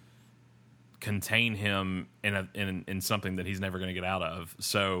contain him in something that he's never going to get out of.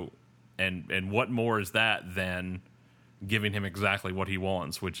 So, and what more is that than giving him exactly what he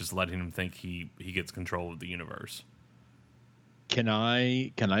wants, which is letting him think he gets control of the universe. Can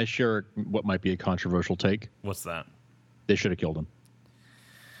I share what might be a controversial take? What's that? They should have killed him.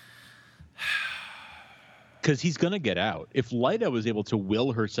 Because he's going to get out. If Lyta was able to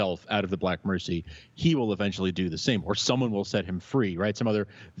will herself out of the Black Mercy, he will eventually do the same. Or someone will set him free, right? Some other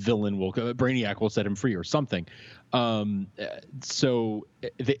villain Brainiac will set him free or something. So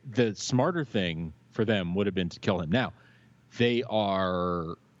the smarter thing for them would have been to kill him. Now, they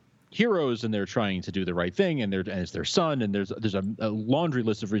are heroes and they're trying to do the right thing, and it's their son, and there's a laundry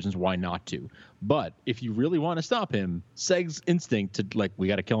list of reasons why not to. But if you really want to stop him, Seg's instinct to we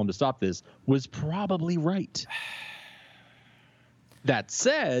got to kill him to stop this was probably right. That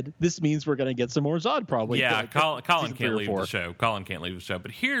said, this means we're going to get some more Zod probably. Yeah, Colin can't leave the show. Colin can't leave the show.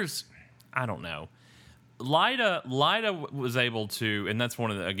 But I don't know. Lyta was able to, and that's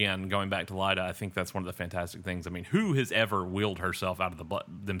one of the, again, going back to Lyta, I think that's one of the fantastic things. I mean, who has ever wheeled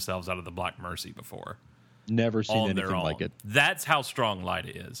themselves out of the Black Mercy before? Never seen anything like it. That's how strong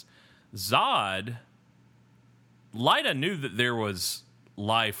Lyta is. Lyta knew that there was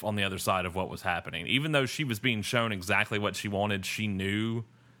life on the other side of what was happening. Even though she was being shown exactly what she wanted, she knew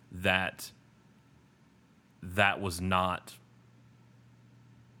that was not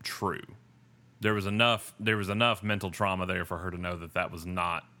true. There was enough mental trauma there for her to know that was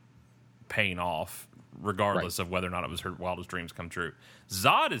not paying off, regardless of whether or not it was her wildest dreams come true.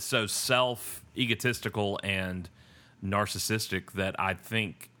 Zod is so egotistical and narcissistic that I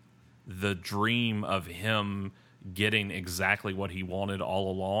think the dream of him getting exactly what he wanted all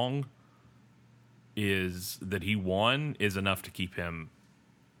along is that he won is enough to keep him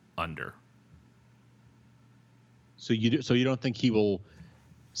under. So you don't think he will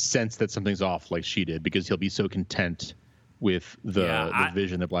sense that something's off like she did, because he'll be so content with the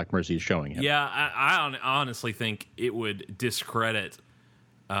vision that Black Mercy is showing him. Yeah, I honestly think it would discredit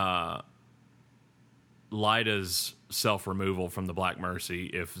Lyta's self-removal from the Black Mercy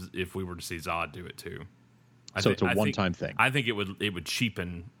if we were to see Zod do it too. It's a one-time thing. I think it would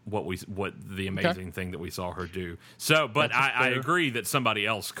cheapen what the amazing thing that we saw her do. So, but I agree that somebody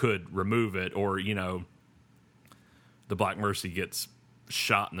else could remove it, or the Black Mercy gets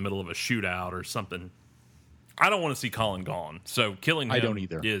shot in the middle of a shootout or something. I don't want to see Colin gone. So killing him I don't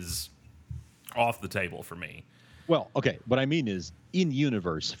either. is off the table for me. Well, okay, what I mean is, in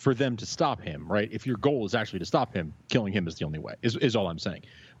universe, for them to stop him, right? If your goal is actually to stop him, killing him is the only way. Is all I'm saying.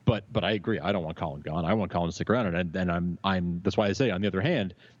 But I agree. I don't want Colin gone. I want Colin to stick around, and I'm. That's why I say, on the other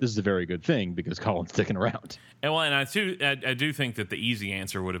hand, this is a very good thing because Colin's sticking around. And I do think that the easy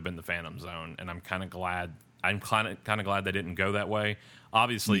answer would have been the Phantom Zone, and I'm kind of glad. I'm kind of glad they didn't go that way.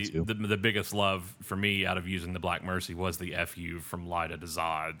 Obviously, the biggest love for me out of using the Black Mercy was the FU from Lyta to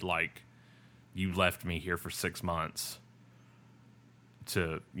Zod. Like, you left me here for 6 months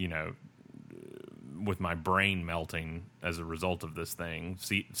to, with my brain melting as a result of this thing.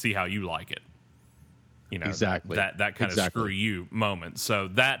 See how you like it. Exactly. That kind of screw you moment. So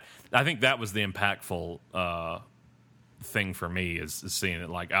that, I think that was the impactful thing for me, is seeing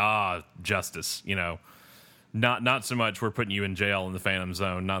it like, justice, Not so much we're putting you in jail in the Phantom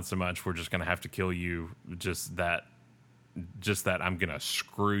Zone. Not so much we're just going to have to kill you. Just that I'm going to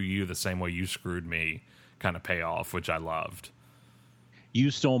screw you the same way you screwed me kind of payoff, which I loved.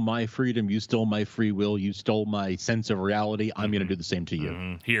 You stole my freedom. You stole my free will. You stole my sense of reality. I'm going to do the same to you.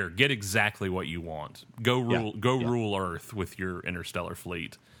 Mm-hmm. Here, get exactly what you want. Go rule Earth with your interstellar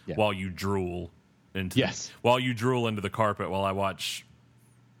fleet while you drool into the carpet while I watch.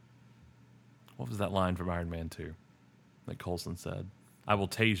 What was that line from Iron Man 2 that Coulson said? I will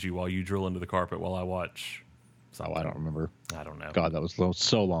tase you while you drool into the carpet while I watch. Oh, I don't remember. I don't know. God, that was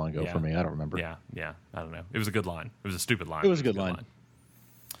so long ago for me. I don't remember. Yeah. I don't know. It was a good line. It was a stupid line. It was a good line.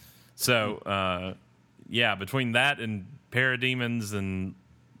 So, between that and Parademons and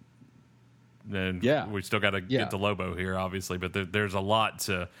we still got to get to Lobo here, obviously, but there's a lot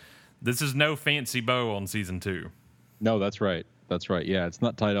to. This is no fancy bow on season 2. No, that's right. That's right. Yeah, it's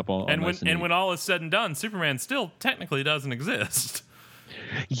not tied up on. When all is said and done, Superman still technically doesn't exist.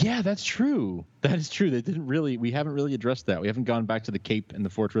 Yeah, that's true. That is true. We haven't really addressed that. We haven't gone back to the Cape and the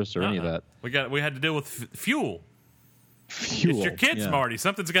Fortress or any of that. We had to deal with fuel. It's your kids, Marty.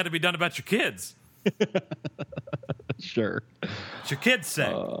 Something's got to be done about your kids. Sure. It's your kids'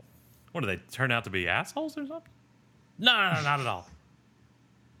 sake. What, do they turn out to be assholes or something? No, not at all.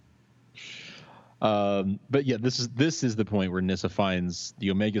 But yeah, this is the point where Nyssa finds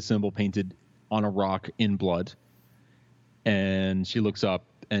the Omega symbol painted on a rock in blood, and she looks up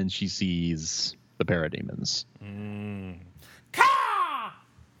and she sees the Parademons.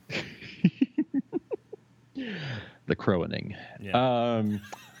 The Crowaning. Yeah.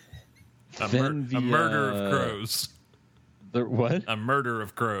 A murder of crows. The what? A murder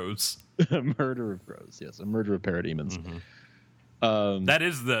of crows. A murder of crows. Yes, a murder of Parademons. Mm-hmm. That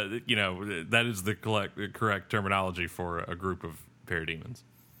is the correct terminology for a group of parademons.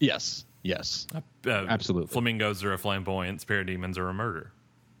 Yes. Absolutely. Flamingos are a flamboyance. Parademons are a murder.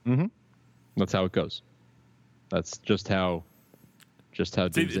 Mm-hmm. That's how it goes. That's just how. It's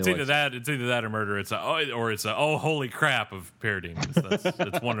either that or murder. It's a holy crap of parademons.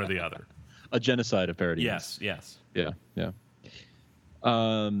 It's one or the other. A genocide of parademons. Yes. Yeah.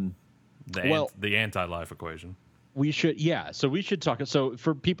 The anti-life equation. We should talk. So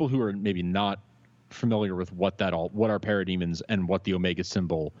for people who are maybe not familiar with what are parademons and what the Omega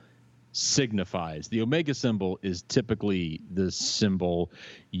symbol signifies, the Omega symbol is typically the symbol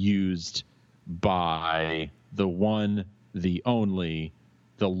used by the one, the only,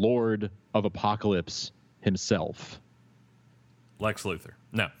 the Lord of Apocalypse himself. Lex Luthor.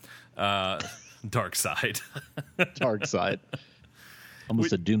 No. Darkseid. Darkseid.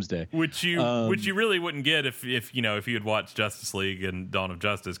 Almost a Doomsday. Which you really wouldn't get if you had watched Justice League and Dawn of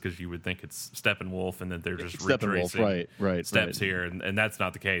Justice, because you would think it's Steppenwolf and that they're just retracing steps here, and that's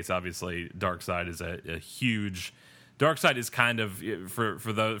not the case. Obviously, Darkseid is a huge. Darkseid is kind of for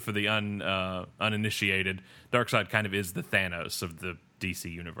the uninitiated. Darkseid kind of is the Thanos of the DC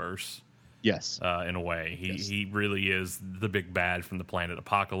universe. Yes, in a way, he really is the big bad from the planet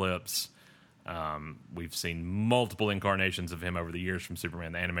Apocalypse. We've seen multiple incarnations of him over the years, from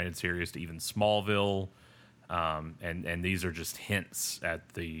Superman the Animated Series to even Smallville, and these are just hints at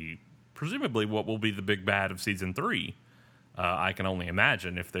presumably what will be the big bad of season 3. I can only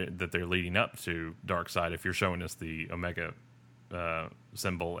imagine that they're leading up to Darkseid. If you're showing us the Omega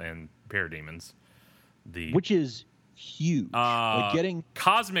symbol and parademons, which is huge, getting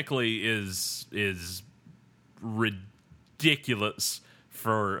cosmically is ridiculous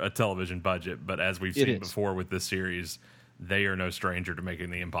for a television budget, but as we've seen before with this series, they are no stranger to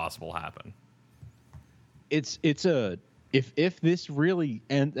making the impossible happen. If this really,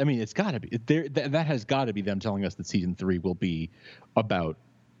 and I mean, it's got to be there. That has got to be them telling us that season 3 will be about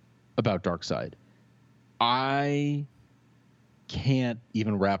Darkseid. I can't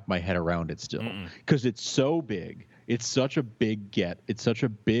even wrap my head around it still, because it's so big. It's such a big get. It's such a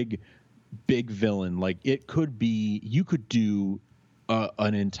big villain. Like, it could be, you could do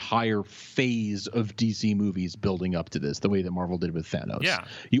an entire phase of DC movies building up to this, the way that Marvel did with Thanos. Yeah.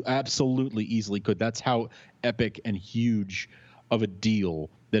 You absolutely easily could. That's how epic and huge of a deal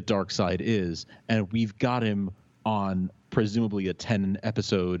that Darkseid is. And we've got him on presumably a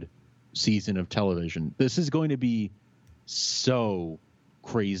 10-episode season of television. This is going to be so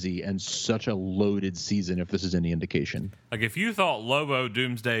crazy and such a loaded season, if this is any indication. Like, if you thought Lobo,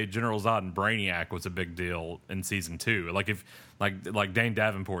 Doomsday, General Zod, and Brainiac was a big deal in season 2, like if like Dane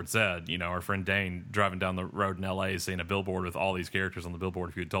Davenport said, you know, our friend Dane driving down the road in LA seeing a billboard with all these characters on the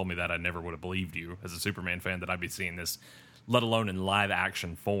billboard, if you had told me that, I never would have believed you as a Superman fan that I'd be seeing this, let alone in live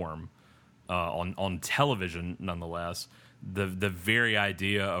action form on television. Nonetheless, the very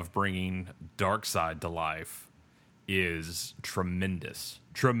idea of bringing Darkseid to life is tremendous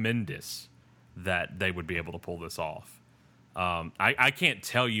that they would be able to pull this off. I can't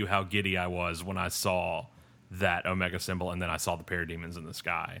tell you how giddy I was when I saw that Omega symbol and then I saw the parademons in the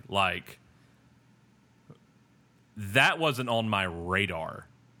sky. Like, that wasn't on my radar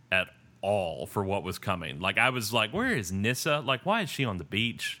at all for what was coming. Like, I was like, where is Nyssa? Like, why is she on the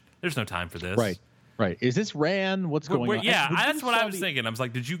beach? There's no time for this. Right. Is this Ran? What's going on? Yeah, that's what I was thinking. I was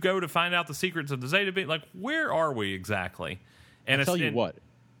like, did you go to find out the secrets of the Zeta Beam? Like, where are we exactly? And I'll tell you what.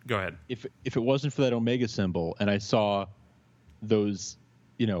 Go ahead. If it wasn't for that Omega symbol and I saw those,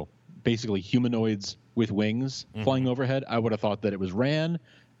 you know, basically humanoids with wings flying overhead, I would have thought that it was Ran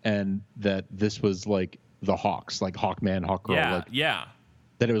and that this was like the Hawks, like Hawkman, Hawkgirl. Yeah.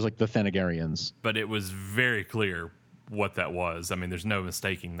 That it was like the Thanagarians. But it was very clear what that was. I mean, there's no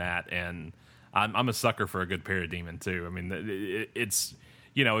mistaking that. And I'm a sucker for a good parademon too. I mean, it's,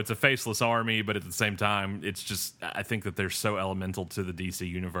 you know, it's a faceless army, but at the same time, it's just, I think that they're so elemental to the DC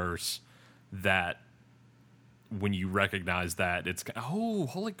universe that when you recognize that, it's, oh,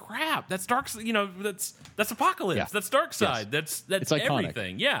 holy crap, that's Darkseid. You know, that's Apocalypse. Yeah. That's Darkseid. Yes. That's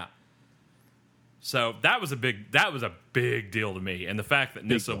everything. Yeah. So that was a big deal to me, and the fact that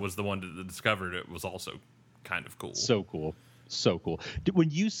Nyssa was the one that discovered it was also kind of cool. So cool. When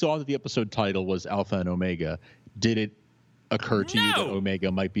you saw that the episode title was Alpha and Omega, did it occur to you that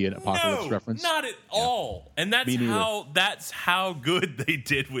Omega might be an Apocalypse reference? Not at all. And that's how good they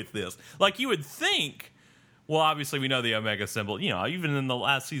did with this. Like, you would think, well, obviously we know the Omega symbol, you know, even in the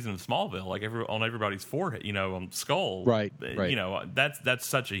last season of Smallville, like on everybody's forehead, you know, on skull. Right. You know, that's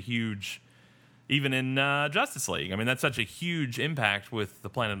such a huge, even in Justice League, I mean, that's such a huge impact with the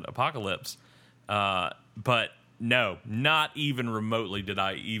planet Apocalypse. But no, not even remotely did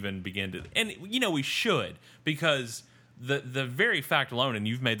I even begin to, and you know, we should, because the very fact alone, and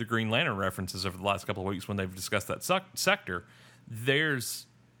you've made the Green Lantern references over the last couple of weeks when they've discussed that sector, there's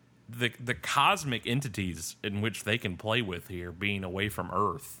the cosmic entities in which they can play with here being away from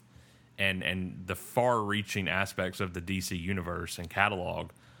Earth, and the far-reaching aspects of the DC universe and catalog,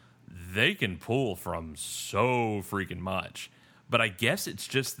 they can pull from so freaking much. But I guess it's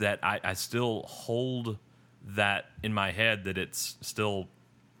just that I still hold that in my head that it's still,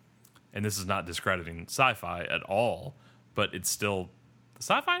 and this is not discrediting Sci-Fi at all, but it's still the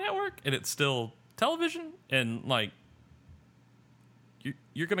Sci-Fi Network, and it's still television, and like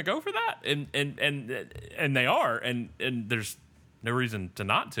you're gonna go for that, and they are, and there's no reason to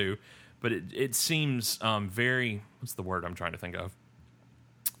not to, but it seems very, what's the word I'm trying to think of?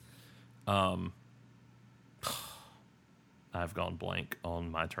 I've gone blank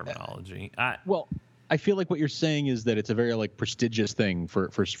on my terminology. I feel like what you're saying is that it's a very like prestigious thing for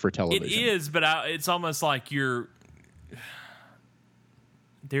television. It is, but it's almost like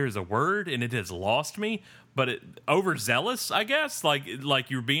there's a word and it has lost me, but overzealous, I guess. Like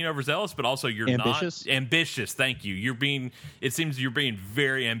you're being overzealous, but also you're ambitious. Not ambitious. Thank you. It seems you're being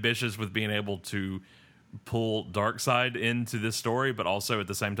very ambitious with being able to pull Darkseid into this story, but also at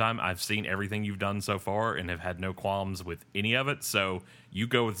the same time, I've seen everything you've done so far and have had no qualms with any of it. So you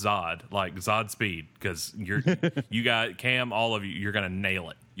go with Zod, like Zod speed, because you got Cam, all of you, you're gonna nail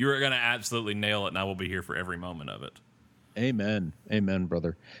it. You're gonna absolutely nail it, and I will be here for every moment of it. Amen,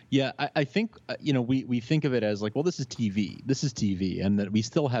 brother. Yeah, I think you know, we think of it as like, well, this is TV, and that we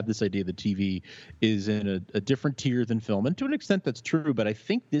still have this idea that TV is in a different tier than film, and to an extent that's true. But I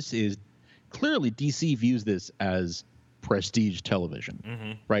think this is clearly, DC views this as prestige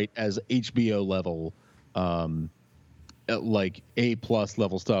television, right? As HBO level, like A+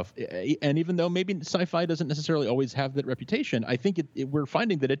 level stuff. And even though maybe Sci-Fi doesn't necessarily always have that reputation, I think we're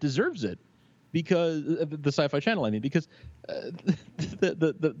finding that it deserves it because the Sci-Fi Channel, I mean, because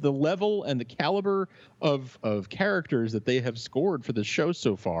the level and the caliber of characters that they have scored for the show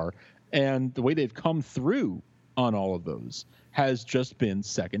so far, and the way they've come through on all of those has just been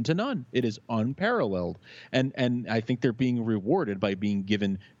second to none. It is unparalleled, and I think they're being rewarded by being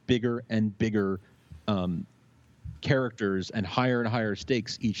given bigger and bigger characters and higher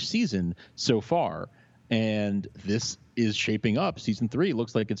stakes each season so far. And this is shaping up. Season 3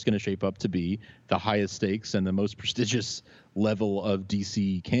 looks like it's going to shape up to be the highest stakes and the most prestigious level of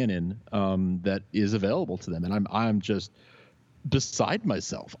DC canon that is available to them. And I'm just beside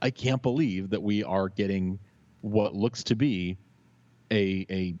myself. I can't believe that we are getting what looks to be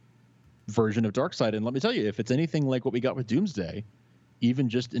a version of Darkseid. And let me tell you, if it's anything like what we got with Doomsday, even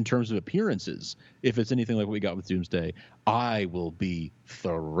just in terms of appearances, if it's anything like what we got with Doomsday, I will be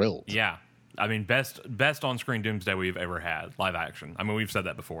thrilled. Yeah. I mean, best on-screen Doomsday we've ever had, live action. I mean, we've said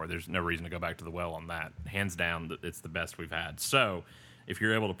that before. There's no reason to go back to the well on that. Hands down, it's the best we've had. So, if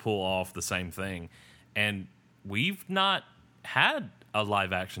you're able to pull off the same thing, and we've not had a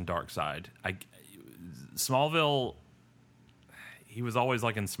live-action Darkseid. Smallville, he was always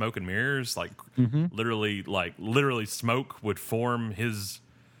like in smoke and mirrors, like literally smoke would form his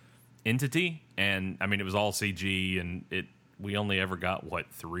entity, and I mean, it was all CG, and we only ever got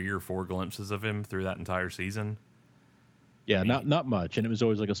 3 or 4 glimpses of him through that entire season. Yeah, not much, and it was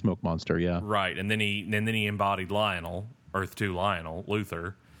always like a smoke monster. Yeah, right. And then he embodied Lionel, Earth 2 Lionel,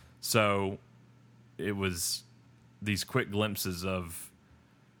 Luthor. So it was these quick glimpses of.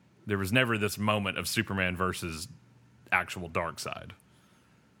 There was never this moment of Superman versus actual Darkseid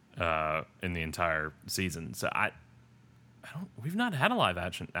in the entire season. So we've not had a live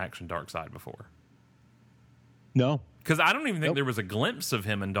action Darkseid before. No. Because I don't even think there was a glimpse of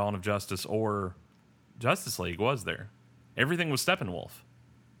him in Dawn of Justice or Justice League, was there? Everything was Steppenwolf.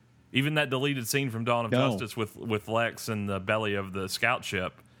 Even that deleted scene from Dawn of Justice with Lex in the belly of the scout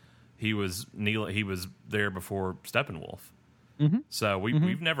ship, he was there before Steppenwolf. Mm-hmm. So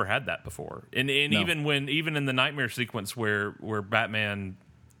we've never had that before. And even in the nightmare sequence where Batman,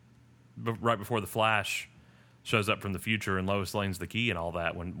 right before the Flash shows up from the future and Lois Lane's the key and all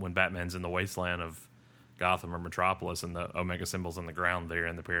that, when Batman's in the wasteland of Gotham or Metropolis and the Omega symbols on the ground there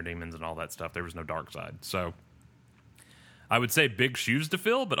and the parademons and all that stuff, there was no Darkseid. So I would say big shoes to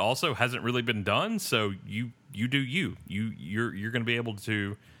fill, but also hasn't really been done. So you do you're going to be able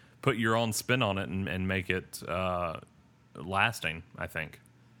to put your own spin on it and make it lasting, I think.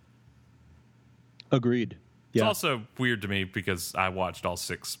 Agreed. Yeah. It's also weird to me because I watched all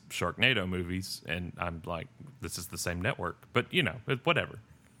 6 Sharknado movies and I'm like, this is the same network, but whatever.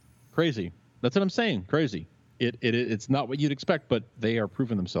 Crazy. That's what I'm saying. Crazy. It's not what you'd expect, but they are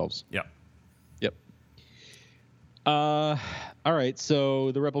proving themselves. Yep. All right.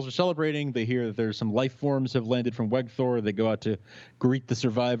 So the rebels are celebrating. They hear that there's some life forms have landed from Wegthor. They go out to greet the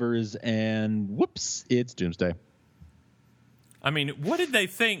survivors, and whoops, it's Doomsday. I mean, what did they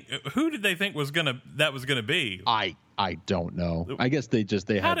think? Who did they think was gonna be? I don't know. I guess they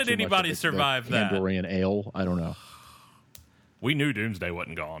How had did too anybody much survive that? Kandorian ale. I don't know. We knew Doomsday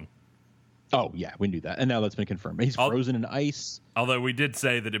wasn't gone. Oh yeah, we knew that, and now that's been confirmed. He's frozen in ice. Although we did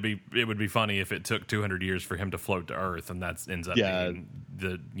say that it would be funny if it took 200 years for him to float to Earth, and that ends up being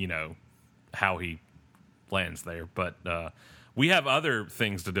the how he lands there. But we have other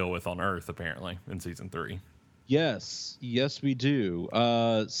things to deal with on Earth apparently in season 3. Yes, we do.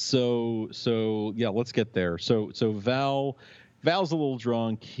 So yeah, let's get there. So Val's a little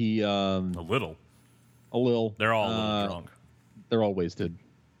drunk. He a little. They're all a little drunk. They're all wasted.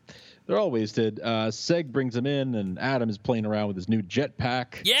 Seg brings him in, and Adam is playing around with his new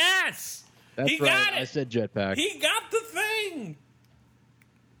jetpack. Yes! That's he right. got it! I said jetpack. He got the thing!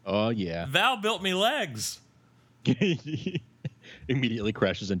 Oh, yeah. Val built me legs. Immediately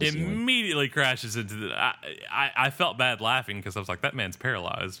crashes into the... I felt bad laughing because I was like, that man's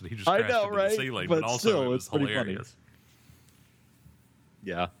paralyzed. He just crashed into the ceiling. But also, still, it was hilarious.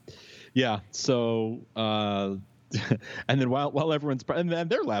 Funny. Yeah. So... and then while everyone's and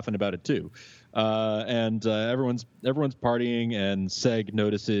they're laughing about it too, and everyone's partying, and Seg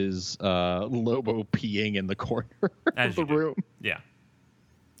notices Lobo peeing in the corner of the room. Yeah,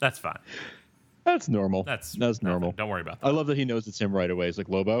 that's fine. That's normal. That's normal. Don't worry about that. I love that he knows it's him right away. He's like,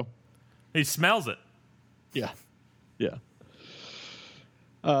 Lobo. He smells it. Yeah.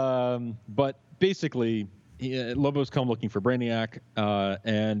 But basically, Lobo's come looking for Brainiac,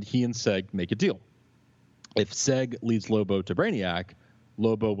 and he and Seg make a deal. If Seg leads Lobo to Brainiac,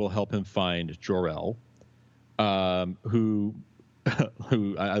 Lobo will help him find Jor-El, who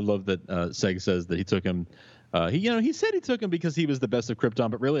I love that Seg says that he took him He said he took him because he was the best of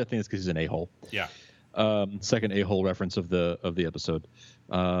Krypton, but really I think it's because he's an a-hole. Yeah. Second a-hole reference of the episode.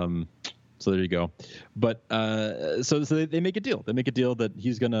 So there you go. But so they make a deal. They make a deal that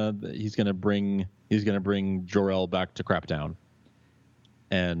he's gonna bring Jor-El back to Craptown,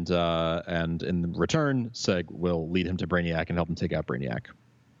 and in return, Seg will lead him to Brainiac and help him take out Brainiac.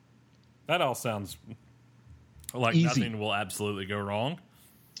 That all sounds like easy. Nothing will absolutely go wrong.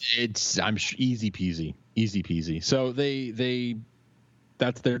 I'm easy peasy. So they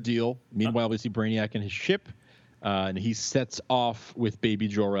that's their deal. Meanwhile, we see Brainiac in his ship, and he sets off with baby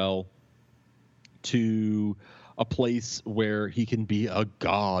Jor-El to a place where he can be a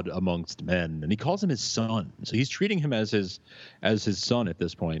god amongst men, and he calls him his son. So he's treating him as his son at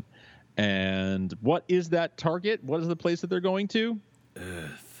this point. And what is that target? What is the place that they're going to?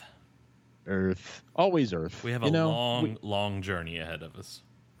 Earth. Always Earth. We have a long journey ahead of us.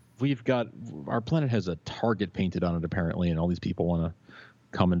 We've got our planet has a target painted on it apparently, and all these people want to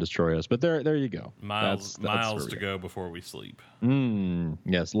come and destroy us. But there you go. Miles to go before we sleep.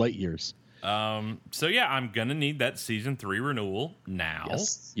 Yes, light years. So yeah, I'm gonna need that season 3 renewal now.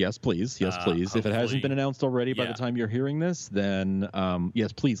 Yes, please. If it hasn't been announced already by the time you're hearing this, then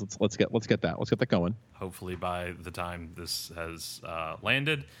yes, please. Let's get that. Let's get that going. Hopefully, by the time this has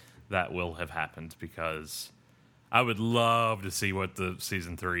landed, that will have happened, because I would love to see what the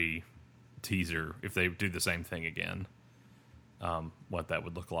season 3 teaser, if they do the same thing again, what that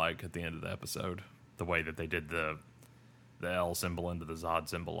would look like at the end of the episode. The way that they did the L symbol into the Zod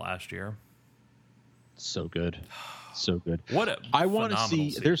symbol last year. So good. I want to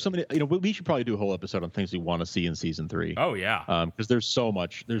see. Season. There's so many. We should probably do a whole episode on things we want to see in season 3. Oh yeah. Because there's so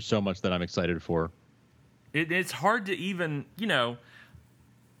much that I'm excited for. It's hard to even.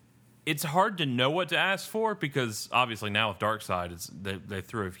 It's hard to know what to ask for, because obviously now with Darkseid, they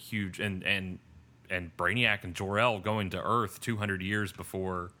threw a huge and Brainiac and Jor-El going to Earth 200 years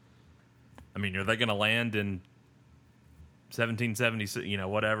before. I mean, are they going to land in 1776?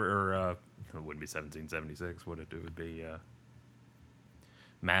 Whatever. Or it wouldn't be 1776. Would it? It would be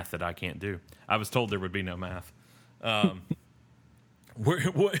math that I can't do. I was told there would be no math.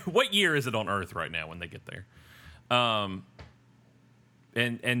 What year is it on Earth right now when they get there?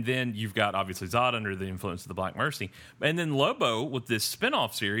 And then you've got, obviously, Zod under the influence of the Black Mercy. And then Lobo, with this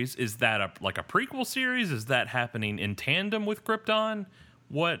spin-off series, is that like a prequel series? Is that happening in tandem with Krypton?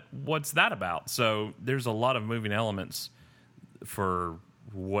 What's that about? So there's a lot of moving elements for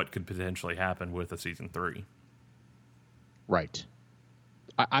what could potentially happen with a season 3. Right.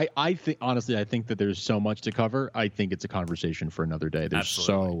 I think, honestly, I think that there's so much to cover. I think it's a conversation for another day. There's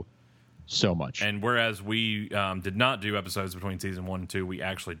so much. And whereas we did not do episodes between season 1 and 2, we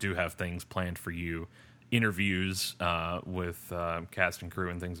actually do have things planned for you, interviews with cast and crew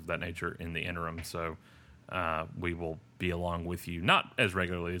and things of that nature in the interim. So we will be along with you, not as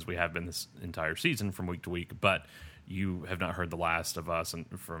regularly as we have been this entire season from week to week, but you have not heard the last of us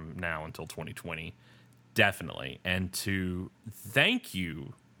from now until 2020. Definitely. And to thank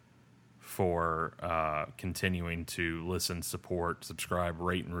you for continuing to listen, support, subscribe,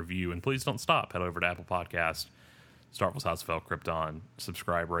 rate, and review. And please don't stop. Head over to Apple Podcast, Star Wars House of L Krypton,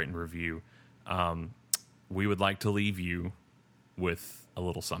 subscribe, rate, and review. We would like to leave you with a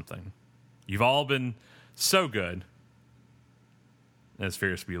little something. You've all been so good, as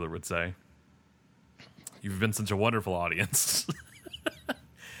Ferris Bueller would say. You've been such a wonderful audience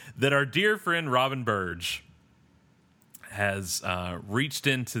that our dear friend Robin Burge has reached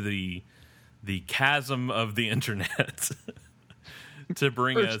into the chasm of the internet to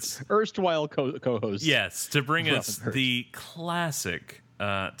bring us erstwhile co-host. Yes, to bring us the classic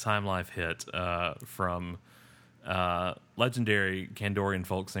Time Life hit from legendary Kandorian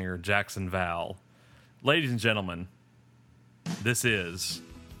folk singer Jackson Val. Ladies and gentlemen, this is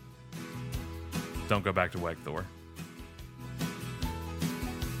Don't Go Back to Wegthor.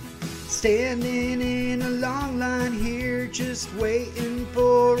 Standing in a long line here, just waiting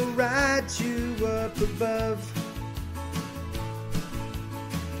for a ride to up above.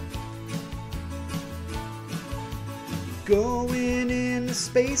 Going in the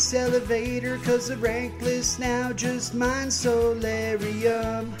space elevator, 'cause the rank list now just mines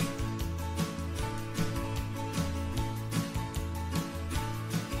Solarium.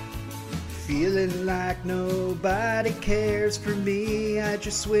 Feeling like nobody cares for me, I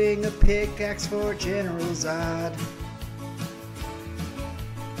just swing a pickaxe for General Zod.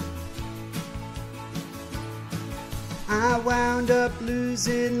 I wound up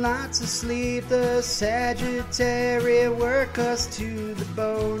losing lots of sleep, the Sagittarius work us to the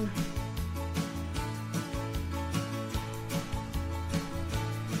bone.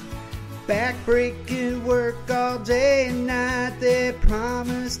 Backbreaking work all day and night. They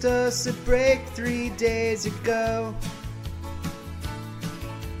promised us a break 3 days ago.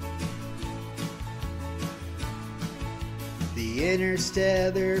 The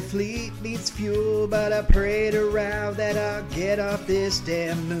interstellar fleet needs fuel, but I pray to Ralph that I'll get off this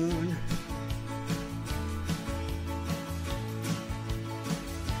damn moon.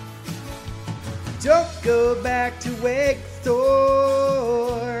 Don't go back to Wegthor.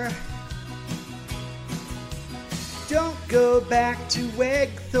 Don't go back to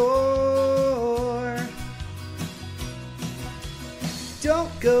Wegthor.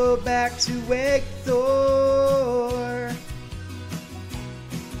 Don't go back to Wegthor.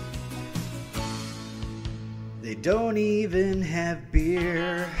 They don't even have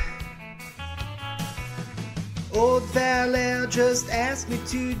beer. Old Val-El just asked me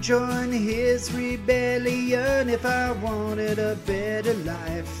to join his rebellion if I wanted a better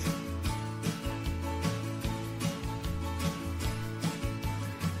life.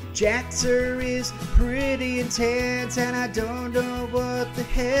 Jaxer is pretty intense and I don't know what the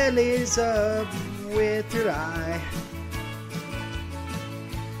hell is up with her eye.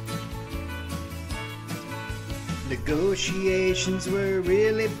 Negotiations were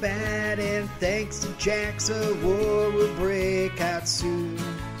really bad, and thanks to Jax, a war will break out soon.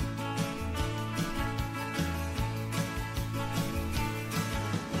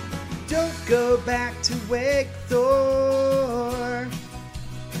 Don't go back to Wegthor.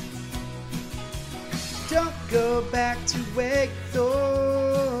 Don't go back to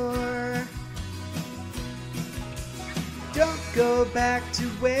Wegthor. Don't go back to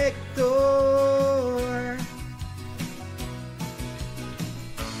Wegthor.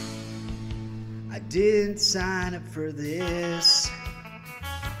 Didn't sign up for this.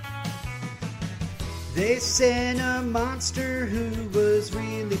 They sent a monster who was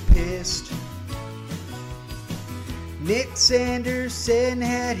really pissed. Nick Sanderson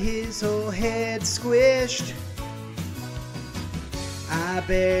had his whole head squished. I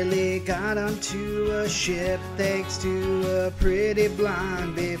barely got onto a ship thanks to a pretty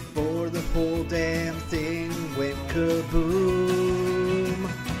blonde before the whole damn thing went kaboom.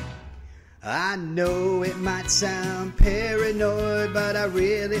 I know it might sound paranoid, but I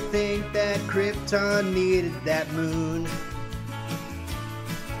really think that Krypton needed that moon.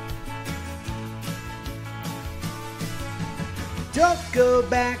 Don't go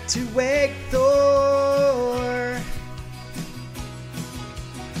back to Wegthor.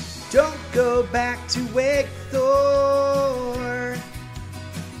 Don't go back to Wegthor.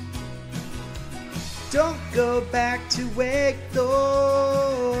 Don't go back to Wegthor.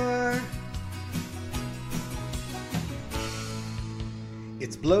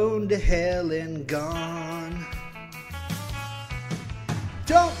 It's blown to hell and gone.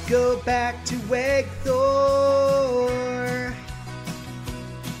 Don't go back to Wegthor.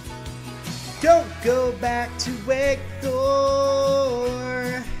 Don't go back to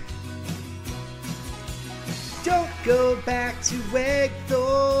Wegthor. Don't go back to Wegthor.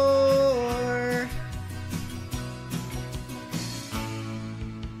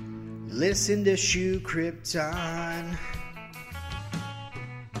 Listen to Shoe Krypton.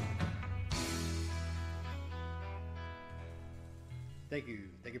 Thank you.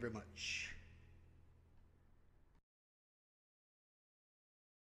 Thank you very much.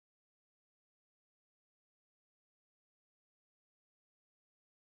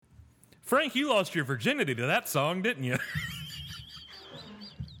 Frank, you lost your virginity to that song, didn't you?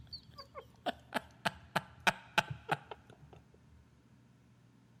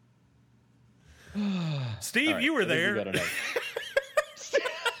 Steve, right, you were there.